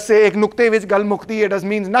 Or just say, ek nukte vich gal mukti, it does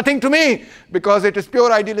means nothing to me because it is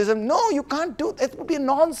pure idealism. No, you can't do that. It would be a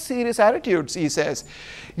non-serious attitude, he says.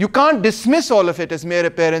 You can't dismiss all of it as mere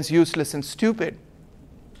appearance, useless and stupid.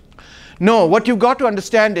 No, what you've got to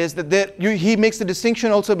understand is that he makes the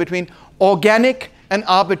distinction also between organic and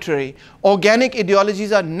arbitrary. Organic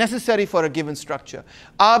ideologies are necessary for a given structure.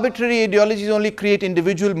 Arbitrary ideologies only create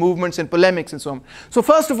individual movements and polemics and so on. So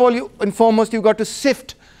first of all, and foremost, you've got to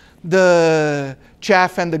sift the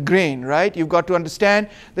chaff and the grain, right? You've got to understand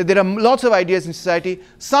that there are lots of ideas in society.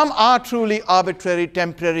 Some are truly arbitrary,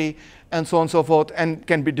 temporary, and so on and so forth, and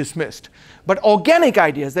can be dismissed. But organic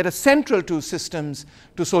ideas that are central to systems,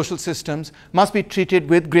 to social systems, must be treated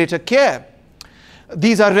with greater care.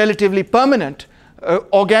 These are relatively permanent.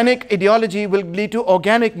 Organic ideology will lead to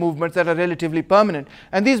organic movements that are relatively permanent.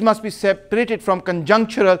 And these must be separated from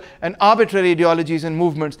conjunctural and arbitrary ideologies and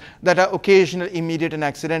movements that are occasional, immediate, and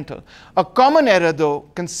accidental. A common error, though,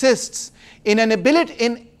 consists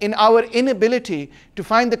in our inability to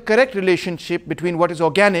find the correct relationship between what is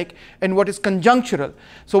organic and what is conjunctural.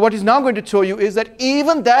 So what he's now going to show you is that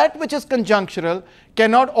even that which is conjunctural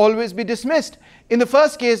cannot always be dismissed. In the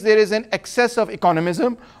first case, there is an excess of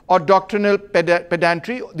economism or doctrinal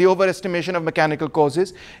pedantry, the overestimation of mechanical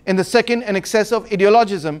causes. In the second, an excess of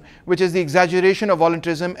ideologism, which is the exaggeration of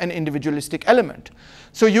voluntarism and individualistic element.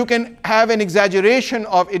 So you can have an exaggeration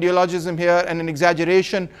of ideologism here and an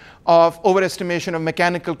exaggeration of overestimation of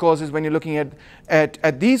mechanical causes when you're looking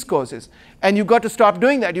at these causes. And you've got to stop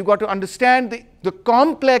doing that. You've got to understand the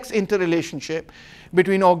complex interrelationship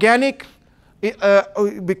between organic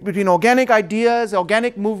ideas,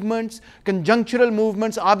 organic movements, conjunctural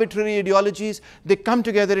movements, arbitrary ideologies. They come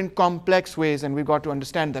together in complex ways, and we've got to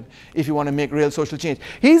understand them if you want to make real social change.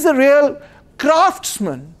 He's a real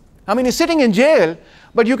craftsman. I mean, he's sitting in jail,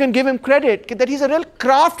 but you can give him credit that he's a real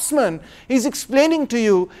craftsman. He's explaining to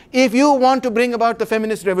you, if you want to bring about the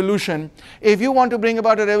feminist revolution, if you want to bring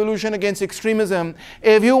about a revolution against extremism,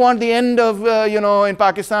 if you want the end of, in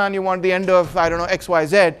Pakistan, you want the end of, I don't know,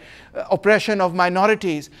 XYZ, oppression of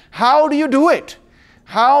minorities, how do you do it?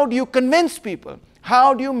 How do you convince people?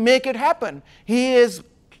 How do you make it happen? He is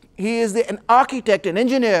an architect, an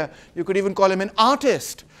engineer, you could even call him an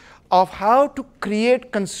artist, of how to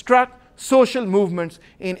construct social movements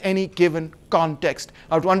in any given context,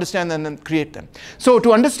 how to understand them and create them. So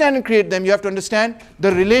to understand and create them, you have to understand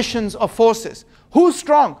the relations of forces. Who's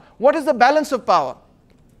strong? What is the balance of power?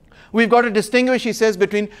 We've got to distinguish, he says,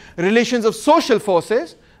 between relations of social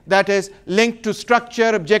forces, that is linked to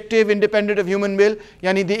structure, objective, independent of human will,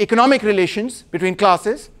 yani the economic relations between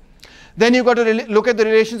classes. Then you've got to look at the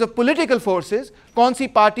relations of political forces. Kaun si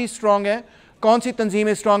party strong hai? Kaun si tanzeem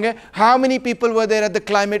is strong hai? How many people were there at the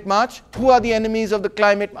climate march? Who are the enemies of the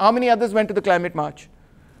climate? How many others went to the climate march?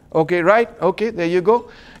 Okay, right? Okay, there you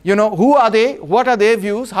go. Who are they? What are their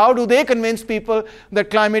views? How do they convince people that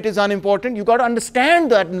climate is unimportant? You've got to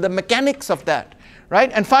understand that and the mechanics of that. Right?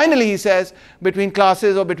 And finally, he says, between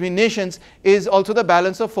classes or between nations is also the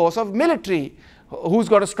balance of force of military. Who's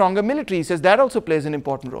got a stronger military? He says that also plays an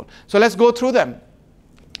important role. So let's go through them.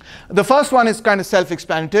 The first one is kind of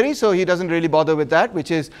self-explanatory, so he doesn't really bother with that,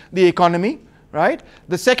 which is the economy. Right?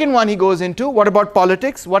 The second one he goes into, what about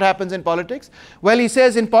politics? What happens in politics? Well, he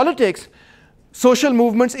says in politics, social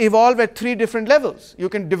movements evolve at 3 different levels. You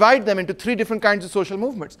can divide them into 3 different kinds of social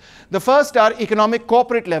movements. The first are economic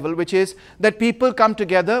corporate level, which is that people come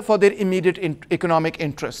together for their immediate economic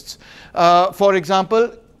interests. For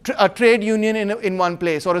example, a trade union in one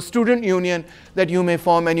place, or a student union that you may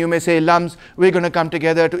form, and you may say, Lums, we're going to come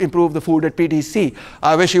together to improve the food at PTC.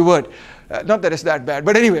 I wish you would. Not that it's that bad,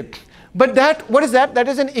 but anyway. But what is that? That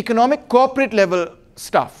is an economic corporate level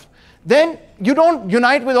stuff. Then you don't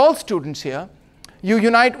unite with all students here. You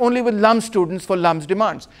unite only with LUM students for LUM's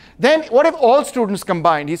demands. Then what if all students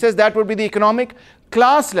combined? He says that would be the economic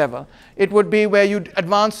class level. It would be where you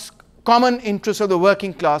advance common interests of the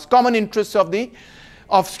working class, common interests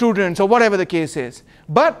of students, or whatever the case is.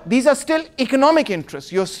 But these are still economic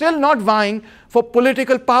interests. You're still not vying for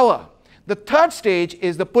political power. The third stage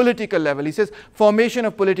is the political level. He says formation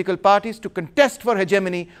of political parties to contest for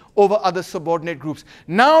hegemony over other subordinate groups.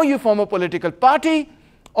 Now you form a political party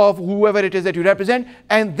of whoever it is that you represent,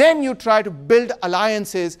 and then you try to build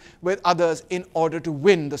alliances with others in order to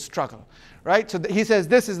win the struggle. Right? So he says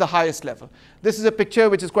this is the highest level. This is a picture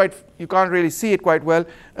which is you can't really see it quite well,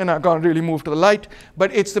 and I can't really move to the light,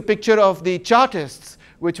 but it's the picture of the Chartists,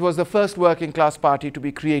 which was the first working class party to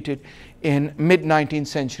be created in mid-19th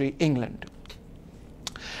century England.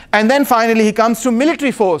 And then finally he comes to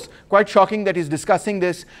military force. Quite shocking that he's discussing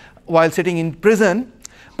this while sitting in prison.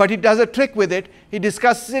 But he does a trick with it. He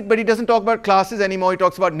discusses it, but he doesn't talk about classes anymore. He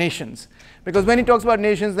talks about nations. Because when he talks about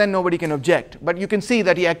nations, then nobody can object. But you can see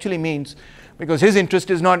that he actually means, because his interest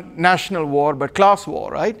is not national war, but class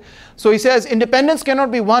war, right? So he says, independence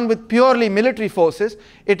cannot be won with purely military forces.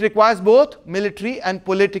 It requires both military and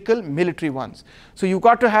political military ones. So you've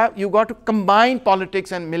got to combine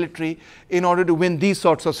politics and military in order to win these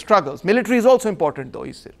sorts of struggles. Military is also important, though,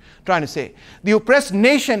 he's trying to say. The oppressed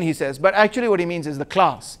nation, he says, but actually what he means is the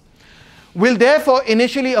class, will therefore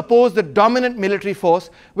initially oppose the dominant military force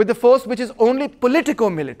with the force which is only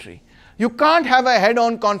politico-military. You can't have a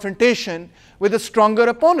head-on confrontation with a stronger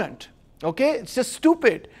opponent. Okay? It's just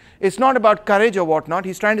stupid. It's not about courage or whatnot.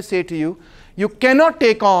 He's trying to say to you, you cannot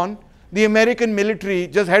take on the American military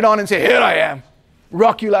just head-on and say, here I am,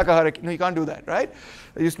 rock you like a hurricane. No, you can't do that, right?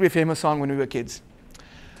 There used to be a famous song when we were kids.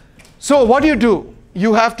 So what do?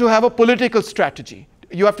 You have to have a political strategy.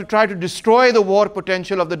 You have to try to destroy the war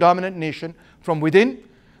potential of the dominant nation from within.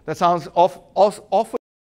 That sounds awful.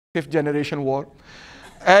 fifth generation war.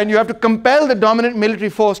 And you have to compel the dominant military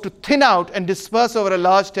force to thin out and disperse over a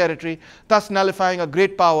large territory, thus nullifying a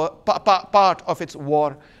great part of its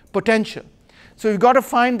war potential. So you've got to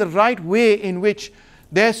find the right way in which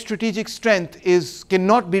their strategic strength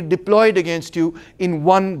cannot be deployed against you in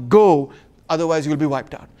one go, otherwise you'll be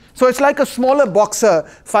wiped out. So it's like a smaller boxer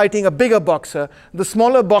fighting a bigger boxer. The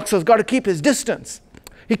smaller boxer's got to keep his distance.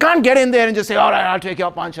 He can't get in there and just say, all right, I'll take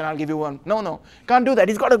your punch and I'll give you one. No, can't do that.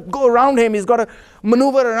 He's got to go around him. He's got to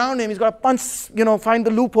maneuver around him. He's got to punch, find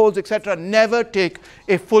the loopholes, etc. Never take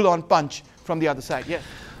a full-on punch from the other side. Yes.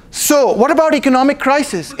 So what about economic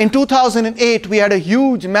crisis? In 2008, we had a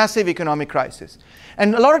huge, massive economic crisis.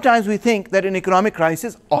 And a lot of times we think that an economic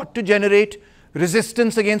crisis ought to generate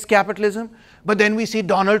resistance against capitalism. But then we see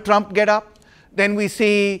Donald Trump get up. Then we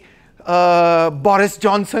see Boris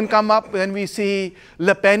Johnson come up. Then we see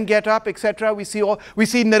Le Pen get up, etc. We see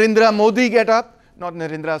Narendra Modi get up. Not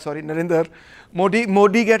Narendra, sorry, Narendra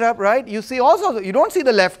Modi get up, right? You see also, you don't see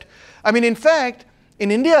the left. I mean, in fact, in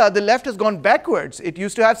India, the left has gone backwards. It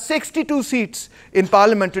used to have 62 seats in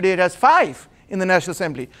parliament. Today it has 5 in the National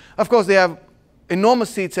Assembly. Of course, they have enormous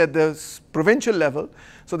seats at the provincial level.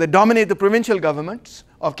 So they dominate the provincial governments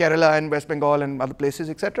of Kerala and West Bengal and other places,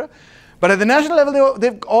 etc. But at the national level,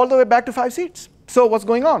 they've all the way back to 5 seats. So what's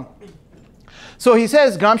going on? So he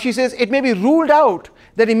says, Gramsci says, it may be ruled out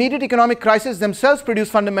that immediate economic crises themselves produce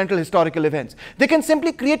fundamental historical events. They can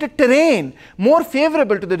simply create a terrain more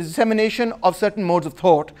favorable to the dissemination of certain modes of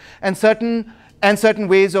thought and certain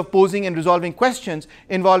ways of posing and resolving questions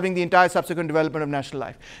involving the entire subsequent development of national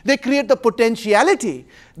life. They create the potentiality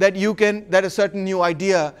that that a certain new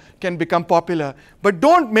idea can become popular. But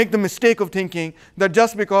don't make the mistake of thinking that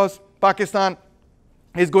just because Pakistan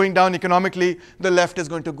is going down economically, the left is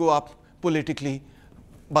going to go up politically.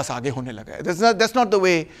 Bas aage hone laga hai. That's not the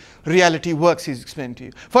way reality works, he's explained to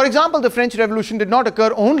you. For example, the French Revolution did not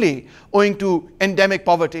occur only owing to endemic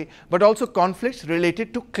poverty, but also conflicts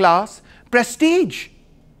related to class prestige.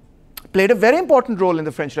 Played a very important role in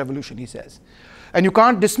the French Revolution, he says. And you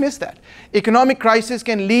can't dismiss that. Economic crisis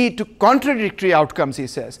can lead to contradictory outcomes, he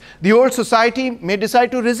says. The old society may decide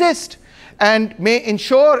to resist and may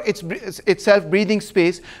ensure itself breathing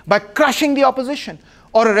space by crushing the opposition,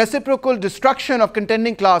 or a reciprocal destruction of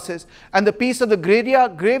contending classes, and the peace of the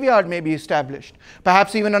graveyard may be established,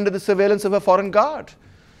 perhaps even under the surveillance of a foreign guard.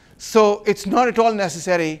 So it's not at all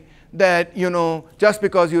necessary that, just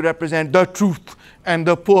because you represent the truth and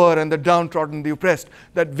the poor and the downtrodden, the oppressed,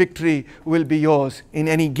 that victory will be yours in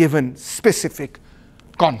any given specific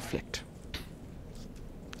conflict.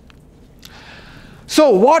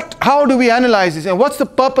 So how do we analyze this? And what's the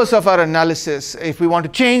purpose of our analysis? If we want to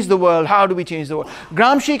change the world, how do we change the world?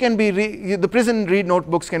 Gramsci can be, the prison read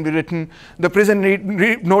notebooks can be written, the prison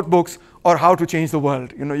read notebooks, or how to change the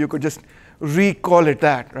world. You could just recall it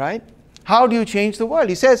that, right? How do you change the world?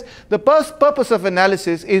 He says, the purpose of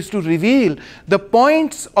analysis is to reveal the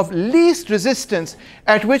points of least resistance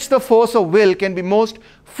at which the force of will can be most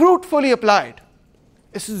fruitfully applied.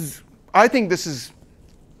 I think this is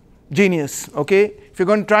genius, okay? If you're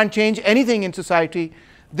going to try and change anything in society,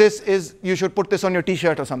 you should put this on your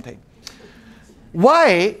t-shirt or something.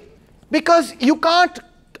 Why? Because you can't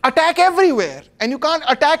attack everywhere and you can't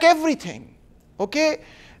attack everything, okay?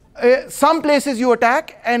 Some places you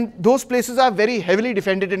attack and those places are very heavily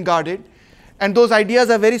defended and guarded, and those ideas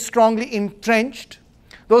are very strongly entrenched.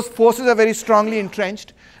 Those forces are very strongly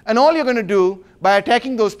entrenched, and all you're going to do by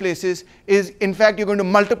attacking those places is, in fact, you're going to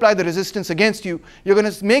multiply the resistance against you. You're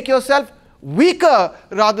going to make yourself weaker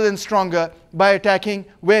rather than stronger by attacking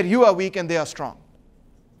where you are weak and they are strong.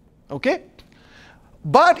 Okay?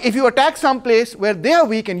 But if you attack some place where they are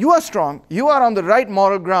weak and you are strong, you are on the right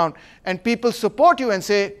moral ground, and people support you and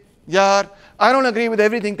say, Yaar, I don't agree with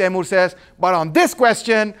everything Taimur says, but on this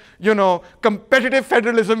question, competitive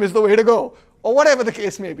federalism is the way to go. Or whatever the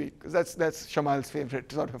case may be, because that's Shamal's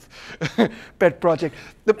favorite sort of pet project.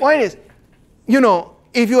 The point is,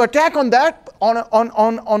 if you attack on that,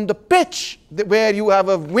 on the pitch where you have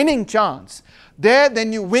a winning chance,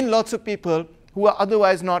 then you win lots of people who are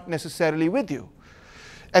otherwise not necessarily with you.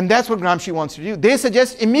 And that's what Gramsci wants to do. They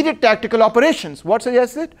suggest immediate tactical operations. What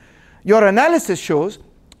suggested? Your analysis shows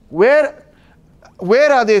where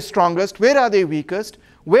are they strongest, where are they weakest,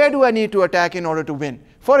 where do I need to attack in order to win?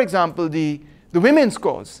 For example, the women's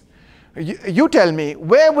cause. You tell me,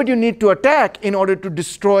 where would you need to attack in order to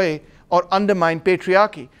destroy or undermine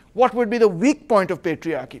patriarchy? What would be the weak point of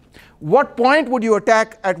patriarchy? What point would you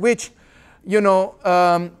attack at which you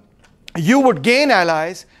would gain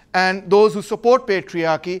allies and those who support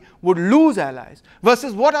patriarchy would lose allies?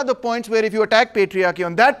 Versus what are the points where if you attack patriarchy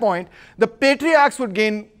on that point, the patriarchs would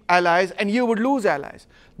gain allies and you would lose allies.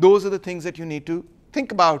 Those are the things that you need to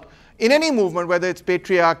think about in any movement, whether it's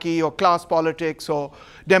patriarchy or class politics or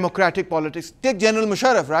democratic politics. Take General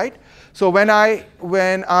Musharraf, right? So when I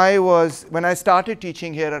started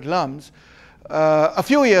teaching here at LUMS, a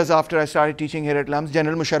few years after I started teaching here at LUMS,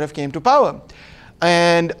 General Musharraf came to power.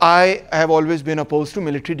 And I have always been opposed to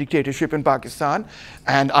military dictatorship in Pakistan,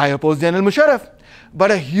 and I opposed General Musharraf. But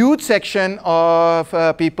a huge section of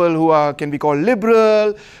people who can be called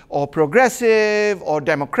liberal or progressive or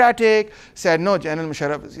democratic said, no, General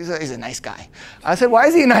Musharraf, he's a nice guy. I said, why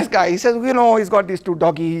is he a nice guy? He says, you know, he's got these 2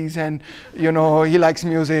 doggies and, you know, he likes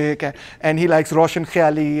music and he likes Roshan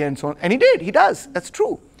Khayali and so on. And he did, he does, that's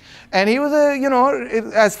true. And he was a, you know,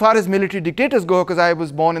 as far as military dictators go, because I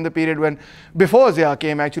was born in the period when, before Zia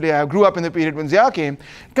came, actually, I grew up in the period when Zia came.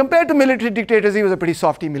 Compared to military dictators, he was a pretty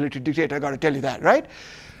softy military dictator, I got to tell you that, right?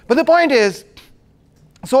 But the point is,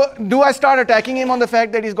 so do I start attacking him on the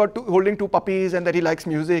fact that he's got holding 2 puppies and that he likes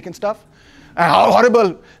music and stuff? And how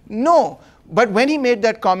horrible. No. But when he made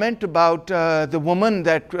that comment about the woman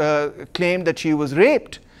that claimed that she was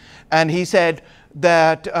raped, and he said,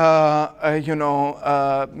 that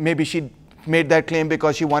maybe she made that claim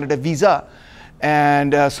because she wanted a visa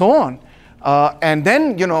and so on. And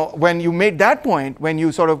then, you know, when you made that point, when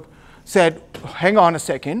you sort of said, hang on a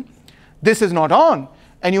second, this is not on,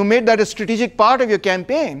 and you made that a strategic part of your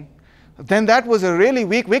campaign, then that was a really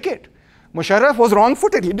weak wicket. Musharraf was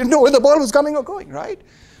wrong-footed. He didn't know where the ball was coming or going, right?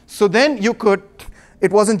 So then you could,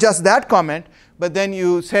 it wasn't just that comment, but then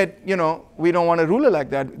you said, you know, we don't want a ruler like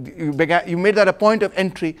that. You made that a point of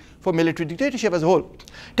entry for military dictatorship as a whole.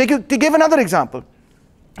 To give another example,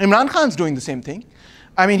 Imran Khan's doing the same thing.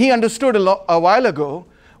 I mean, he understood a while ago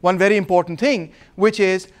one very important thing, which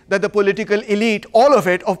is that the political elite, all of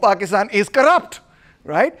it, of Pakistan is corrupt,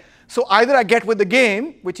 right? So either I get with the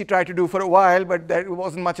game, which he tried to do for a while, but there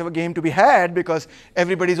wasn't much of a game to be had because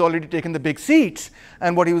everybody's already taken the big seats,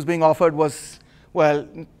 and what he was being offered was, well,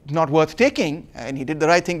 not worth taking, and he did the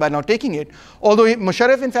right thing by not taking it. Although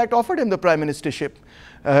Musharraf, in fact, offered him the prime ministership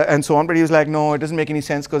and so on, but he was like, no, it doesn't make any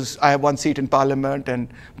sense because I have 1 seat in parliament and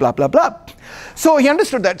blah, blah, blah. So he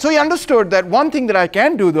understood that. So he understood that one thing that I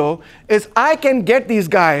can do, though, is I can get these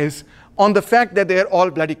guys on the fact that they're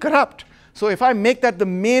all bloody corrupt. So if I make that the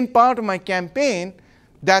main part of my campaign,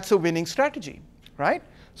 that's a winning strategy, right?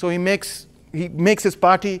 So he makes his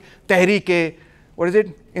party Tehreek-e, what is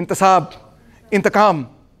it? Intasab. Intakam.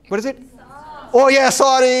 What is it? Insaf. Oh yeah,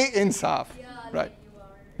 sorry, Insaf. Yeah, right.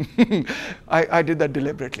 I did that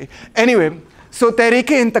deliberately. Anyway, so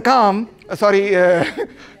Tehreek-e Intakam,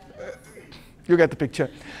 you get the picture.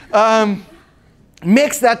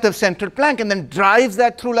 Makes that the central plank and then drives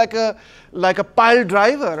that through like a pile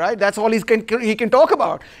driver, right? That's all he can talk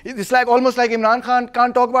about. It's like almost like Imran Khan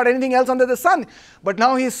can't talk about anything else under the sun. But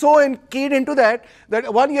now he's so keyed into that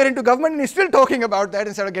 1 year into government and he's still talking about that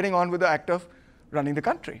instead of getting on with the act of running the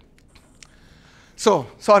country. So,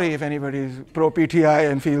 sorry if anybody is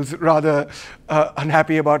pro-PTI and feels rather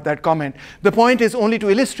unhappy about that comment. The point is only to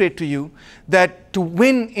illustrate to you that to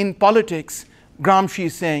win in politics, Gramsci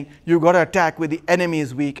is saying, you've got to attack where the enemy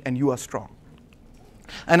is weak and you are strong.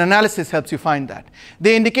 An analysis helps you find that.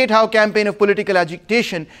 They indicate how campaign of political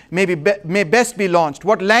agitation may best be launched,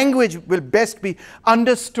 what language will best be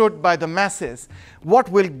understood by the masses, what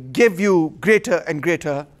will give you greater and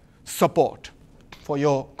greater support for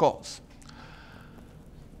your cause.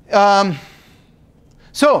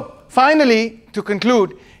 So finally, to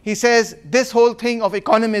conclude, he says this whole thing of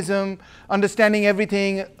economism, understanding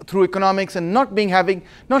everything through economics and not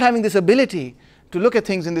having this ability to look at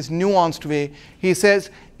things in this nuanced way, he says,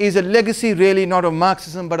 is a legacy really not of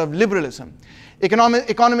Marxism but of liberalism.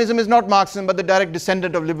 Economism is not Marxism but the direct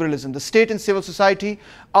descendant of liberalism. The state and civil society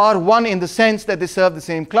are one in the sense that they serve the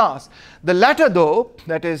same class. The latter, though,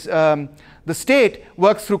 that is, the state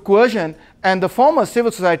works through coercion and the former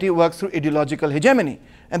civil society works through ideological hegemony.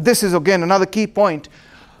 And this is again another key point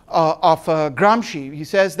of Gramsci. He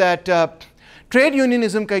says that trade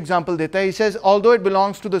unionism ka example deta hai. He says although it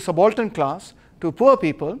belongs to the subaltern class, to poor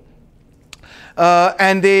people, but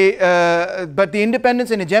the independence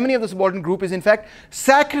and hegemony of the subaltern group is in fact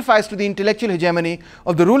sacrificed to the intellectual hegemony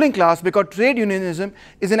of the ruling class, because trade unionism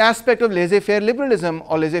is an aspect of laissez-faire liberalism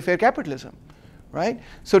or laissez-faire capitalism, right?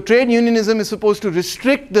 So trade unionism is supposed to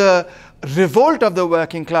restrict the revolt of the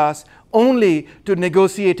working class only to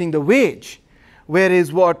negotiating the wage,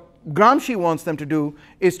 whereas what Gramsci wants them to do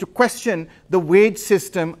is to question the wage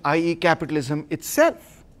system, i.e. capitalism itself.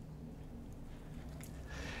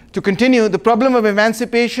 To continue, the problem of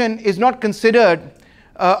emancipation is not considered,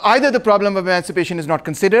 either the problem of emancipation is not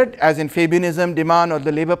considered, as in Fabianism, Demand, or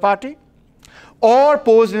the Labour Party, or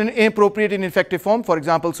posed in an inappropriate and ineffective form, for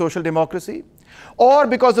example, social democracy, or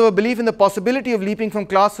because of a belief in the possibility of leaping from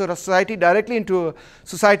class or a society directly into a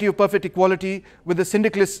society of perfect equality with a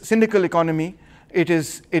syndical economy, it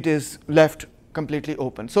is left completely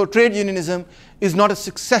open. So trade unionism is not a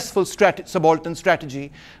successful subaltern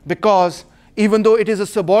strategy, because even though it is a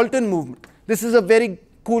subaltern movement, this is a very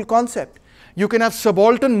cool concept. You can have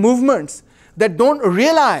subaltern movements that don't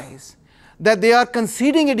realize that they are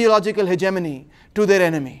conceding ideological hegemony to their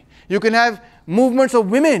enemy. You can have movements of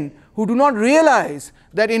women who do not realize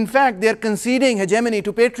that in fact they are conceding hegemony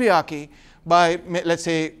to patriarchy by, let's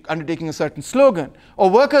say, undertaking a certain slogan, or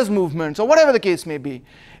workers' movements, or whatever the case may be.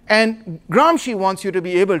 And Gramsci wants you to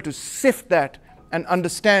be able to sift that and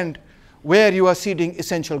understand where you are ceding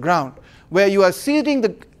essential ground, where you are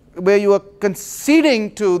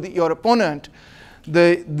conceding to your opponent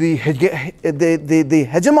the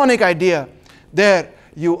hegemonic idea. There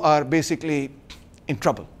you are basically in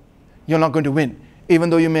trouble. You're not going to win, even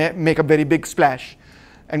though you may make a very big splash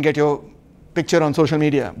and get your picture on social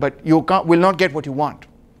media, but you will not get what you want.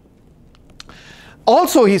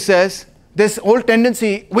 Also, he says, this whole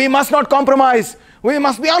tendency, we must not compromise. We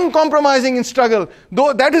must be uncompromising in struggle.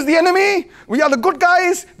 Though that is the enemy, we are the good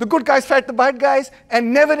guys fight the bad guys,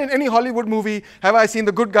 and never in any Hollywood movie have I seen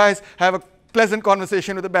the good guys have a pleasant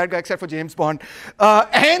conversation with the bad guy, except for James Bond.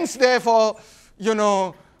 Hence, therefore, you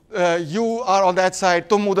know, you are on that side,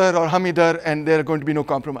 tum udhar or hum idhar, and there are going to be no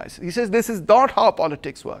compromise. He says this is not how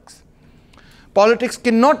politics works. Politics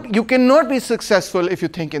you cannot be successful if you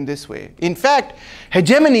think in this way. In fact,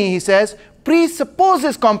 hegemony, he says,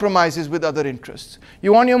 presupposes compromises with other interests.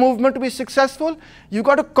 You want your movement to be successful, you've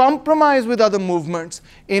got to compromise with other movements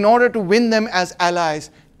in order to win them as allies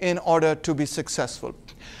in order to be successful.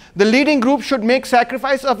 The leading group should make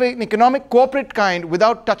sacrifice of an economic corporate kind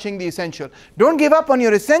without touching the essential. Don't give up on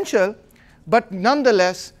your essential, but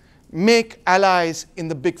nonetheless make allies in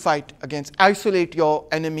the big fight isolate your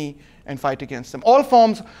enemy and fight against them. All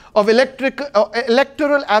forms of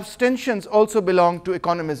electoral abstentions also belong to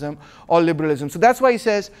economism or liberalism. So that's why he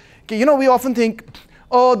says, you know, we often think,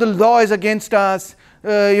 oh, the law is against us,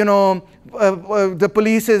 the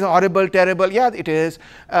police is horrible, terrible. Yeah, it is.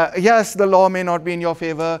 Yes, the law may not be in your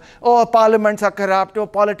favor. Oh, parliaments are corrupt. Oh,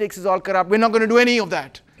 politics is all corrupt. We're not going to do any of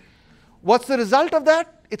that. What's the result of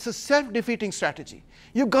that? It's a self-defeating strategy.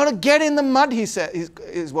 You've got to get in the mud, he says,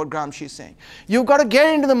 is what Gramsci is saying. You've got to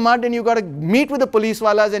get into the mud, and you've got to meet with the police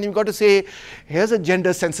walas, and you've got to say, here's a gender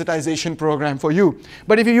sensitization program for you.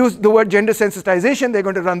 But if you use the word gender sensitization, they're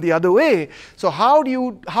going to run the other way. So how do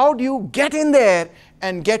you get in there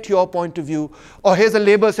and get your point of view? Or here's a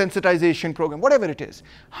labor sensitization program, whatever it is.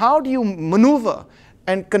 How do you maneuver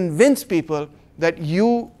and convince people that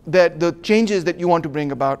the changes that you want to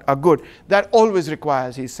bring about are good? That always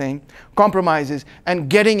requires, he's saying, compromises and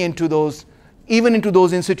getting into those, even into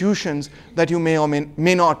those institutions that you may or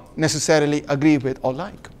may not necessarily agree with or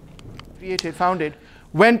like. Founded,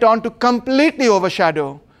 went on to completely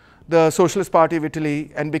overshadow the Socialist Party of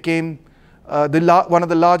Italy and became one of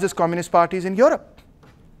the largest communist parties in Europe.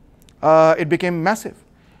 It became massive.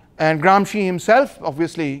 And Gramsci himself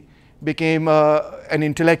obviously became an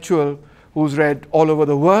intellectual who's read all over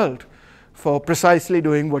the world for precisely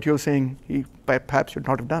doing what you're saying he perhaps should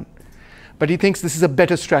not have done. But he thinks this is a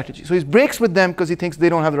better strategy. So he breaks with them because he thinks they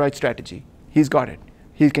don't have the right strategy. He's got it.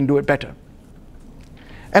 He can do it better.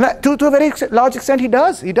 And to a very large extent, he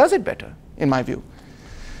does. He does it better, in my view.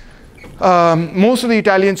 Most of the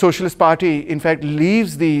Italian Socialist Party, in fact,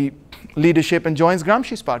 leaves the leadership and joins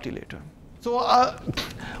Gramsci's party later. So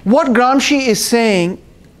what Gramsci is saying,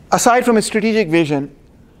 aside from his strategic vision,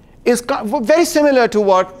 is very similar to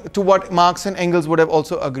what Marx and Engels would have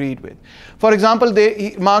also agreed with. For example,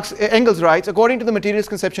 Engels writes, according to the materialist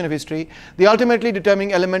conception of history, the ultimately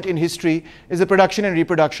determining element in history is the production and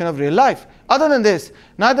reproduction of real life. Other than this,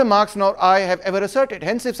 neither Marx nor I have ever asserted.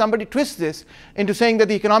 Hence, if somebody twists this into saying that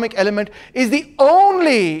the economic element is the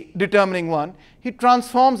only determining one, he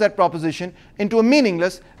transforms that proposition into a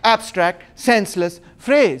meaningless, abstract, senseless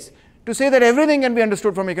phrase. To say that everything can be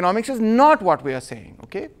understood from economics is not what we are saying,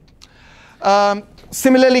 okay?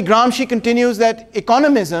 Similarly, Gramsci continues that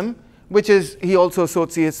economism, which is, he also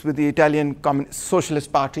associates with the Italian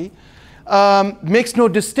Socialist Party, makes no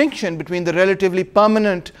distinction between the relatively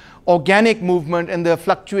permanent organic movement and the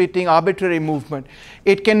fluctuating arbitrary movement.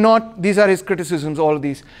 It cannot, these are his criticisms, all of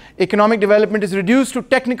these. Economic development is reduced to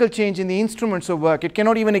technical change in the instruments of work. It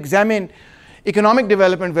cannot even examine economic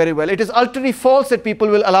development very well. It is utterly false that people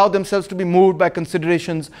will allow themselves to be moved by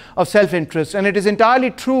considerations of self-interest. And it is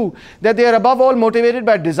entirely true that they are above all motivated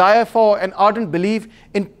by desire for and ardent belief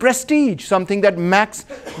in prestige, something that Max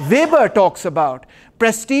Weber talks about.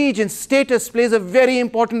 Prestige and status plays a very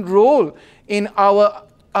important role in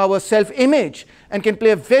our self-image and can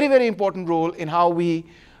play a very, very important role in how we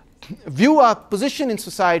view our position in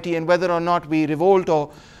society and whether or not we revolt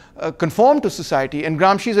or conform to society, and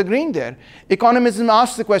Gramsci is agreeing there. Economism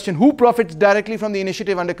asks the question, who profits directly from the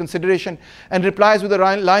initiative under consideration, and replies with a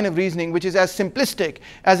line of reasoning which is as simplistic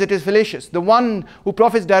as it is fallacious. The one who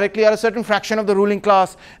profits directly are a certain fraction of the ruling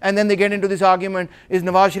class, and then they get into this argument, is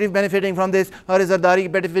Nawaz Sharif benefiting from this, or is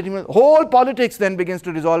Zardari benefiting from this? Whole politics then begins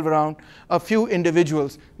to resolve around a few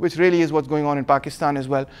individuals, which really is what's going on in Pakistan as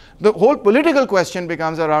well. The whole political question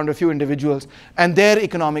becomes around a few individuals and their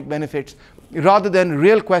economic benefits, rather than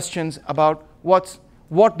real questions about what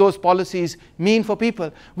those policies mean for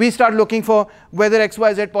people. We start looking for whether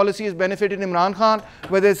XYZ policy has benefited Imran Khan,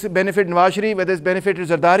 whether it's benefited Nawaz Sharif, whether it's benefited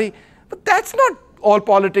Zardari. But that's not all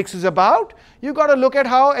politics is about. You've got to look at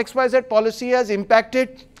how XYZ policy has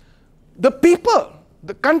impacted the people,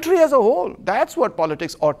 the country as a whole. That's what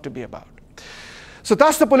politics ought to be about. So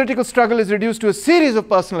thus the political struggle is reduced to a series of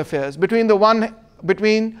personal affairs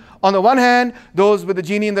on the one hand, those with the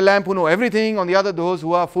genie in the lamp who know everything, on the other, those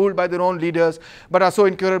who are fooled by their own leaders but are so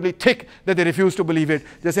incurably thick that they refuse to believe it.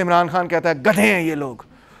 Jaise Imran Khan कहता है, गधे हैं ये लोग,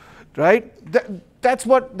 right? That's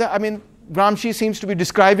what, I mean, Gramsci seems to be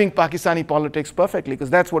describing Pakistani politics perfectly,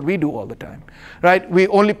 because that's what we do all the time, right? We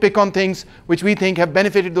only pick on things which we think have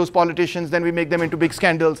benefited those politicians, then we make them into big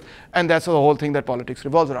scandals, and that's the whole thing that politics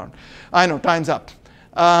revolves around. I know, time's up.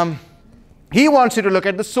 He wants you to look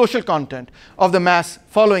at the social content of the mass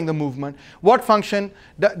following the movement. What function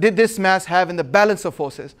did this mass have in the balance of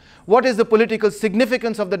forces? What is the political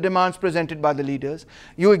significance of the demands presented by the leaders?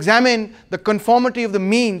 You examine the conformity of the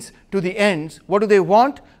means to the ends. What do they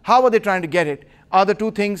want? How are they trying to get it? Are the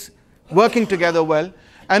two things working together well?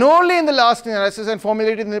 And only in the last analysis, and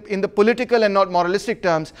formulated in the political and not moralistic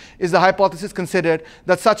terms, is the hypothesis considered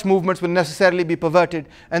that such movements will necessarily be perverted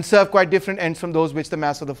and serve quite different ends from those which the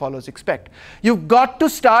mass of the followers expect. You've got to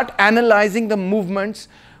start analyzing the movements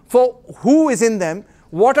for who is in them,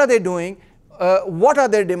 what are they doing, what are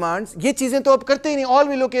their demands. Ye cheezein to ab karte hi nahi. All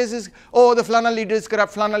we look is oh, the flana leader is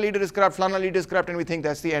corrupt, flana leader is corrupt, flana leader is corrupt, and we think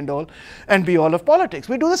that's the end all and be all of politics.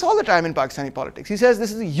 We do this all the time in Pakistani politics. He says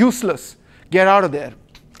this is useless, get out of there.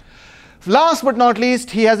 Last but not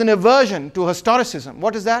least, he has an aversion to historicism.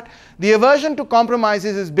 What is that? The aversion to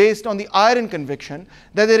compromises is based on the iron conviction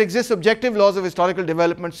that there exist objective laws of historical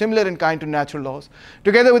development similar in kind to natural laws,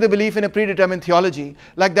 together with a belief in a predetermined theology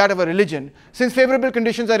like that of a religion. Since favorable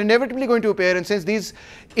conditions are inevitably going to appear, and since these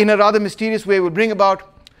in a rather mysterious way will bring about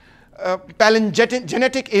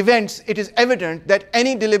palingenetic events, it is evident that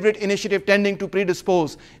any deliberate initiative tending to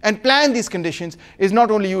predispose and plan these conditions is not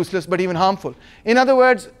only useless but even harmful. In other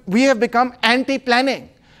words, we have become anti-planning.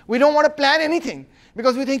 We don't want to plan anything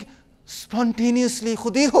because we think spontaneously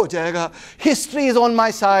khud hi ho jayega. History is on my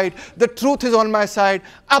side, the truth is on my side,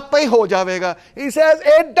 appe hi ho javega. He says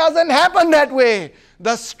it doesn't happen that way.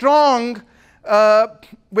 The strong,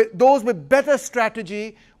 those with better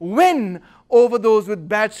strategy win over those with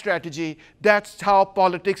bad strategy. That's how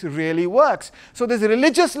politics really works. So this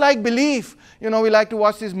religious-like belief, you know, we like to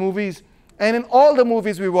watch these movies, and in all the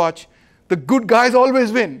movies we watch, the good guys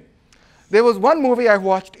always win. There was one movie I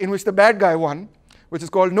watched in which the bad guy won, which is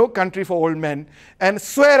called No Country for Old Men, and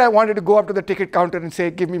swear I wanted to go up to the ticket counter and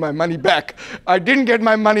say, give me my money back. I didn't get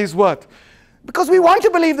my money's worth. Because we want to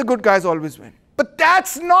believe the good guys always win. But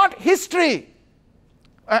that's not history.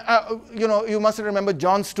 You know, you must remember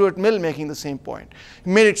John Stuart Mill making the same point.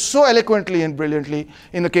 He made it so eloquently and brilliantly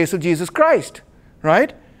in the case of Jesus Christ,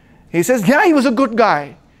 right? He says, yeah, he was a good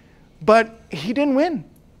guy, but he didn't win,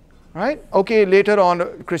 right? Okay, later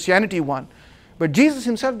on Christianity won, but Jesus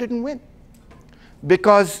himself didn't win.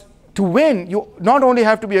 Because to win, you not only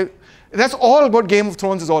have to be that's all what Game of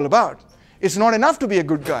Thrones is all about. It's not enough to be a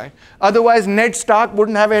good guy. Otherwise, Ned Stark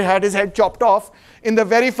wouldn't have had his head chopped off in the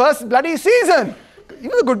very first bloody season. He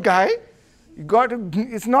was a good guy.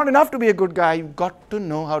 It's not enough to be a good guy. You've got to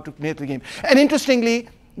know how to play the game. And interestingly,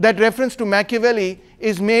 that reference to Machiavelli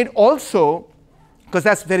is made also, because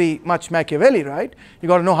that's very much Machiavelli, right? You've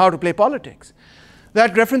got to know how to play politics.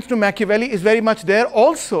 That reference to Machiavelli is very much there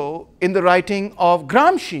also in the writing of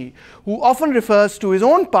Gramsci, who often refers to his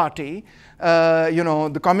own party, you know,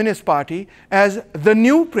 the Communist Party, as the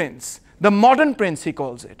new prince, the modern prince, he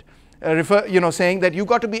calls it. Saying that you've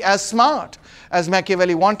got to be as smart as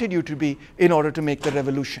Machiavelli wanted you to be in order to make the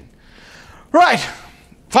revolution. Right.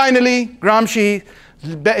 Finally, Gramsci,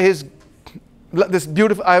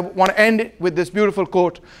 I want to end with this beautiful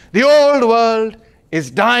quote. The old world is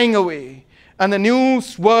dying away, and the new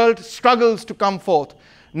world struggles to come forth.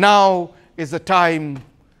 Now is the time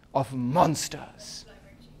of monsters.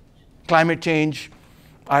 Climate change,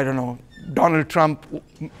 I don't know, Donald Trump,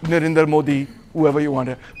 Narendra Modi, whoever you want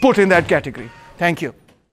to put in that category. Thank you.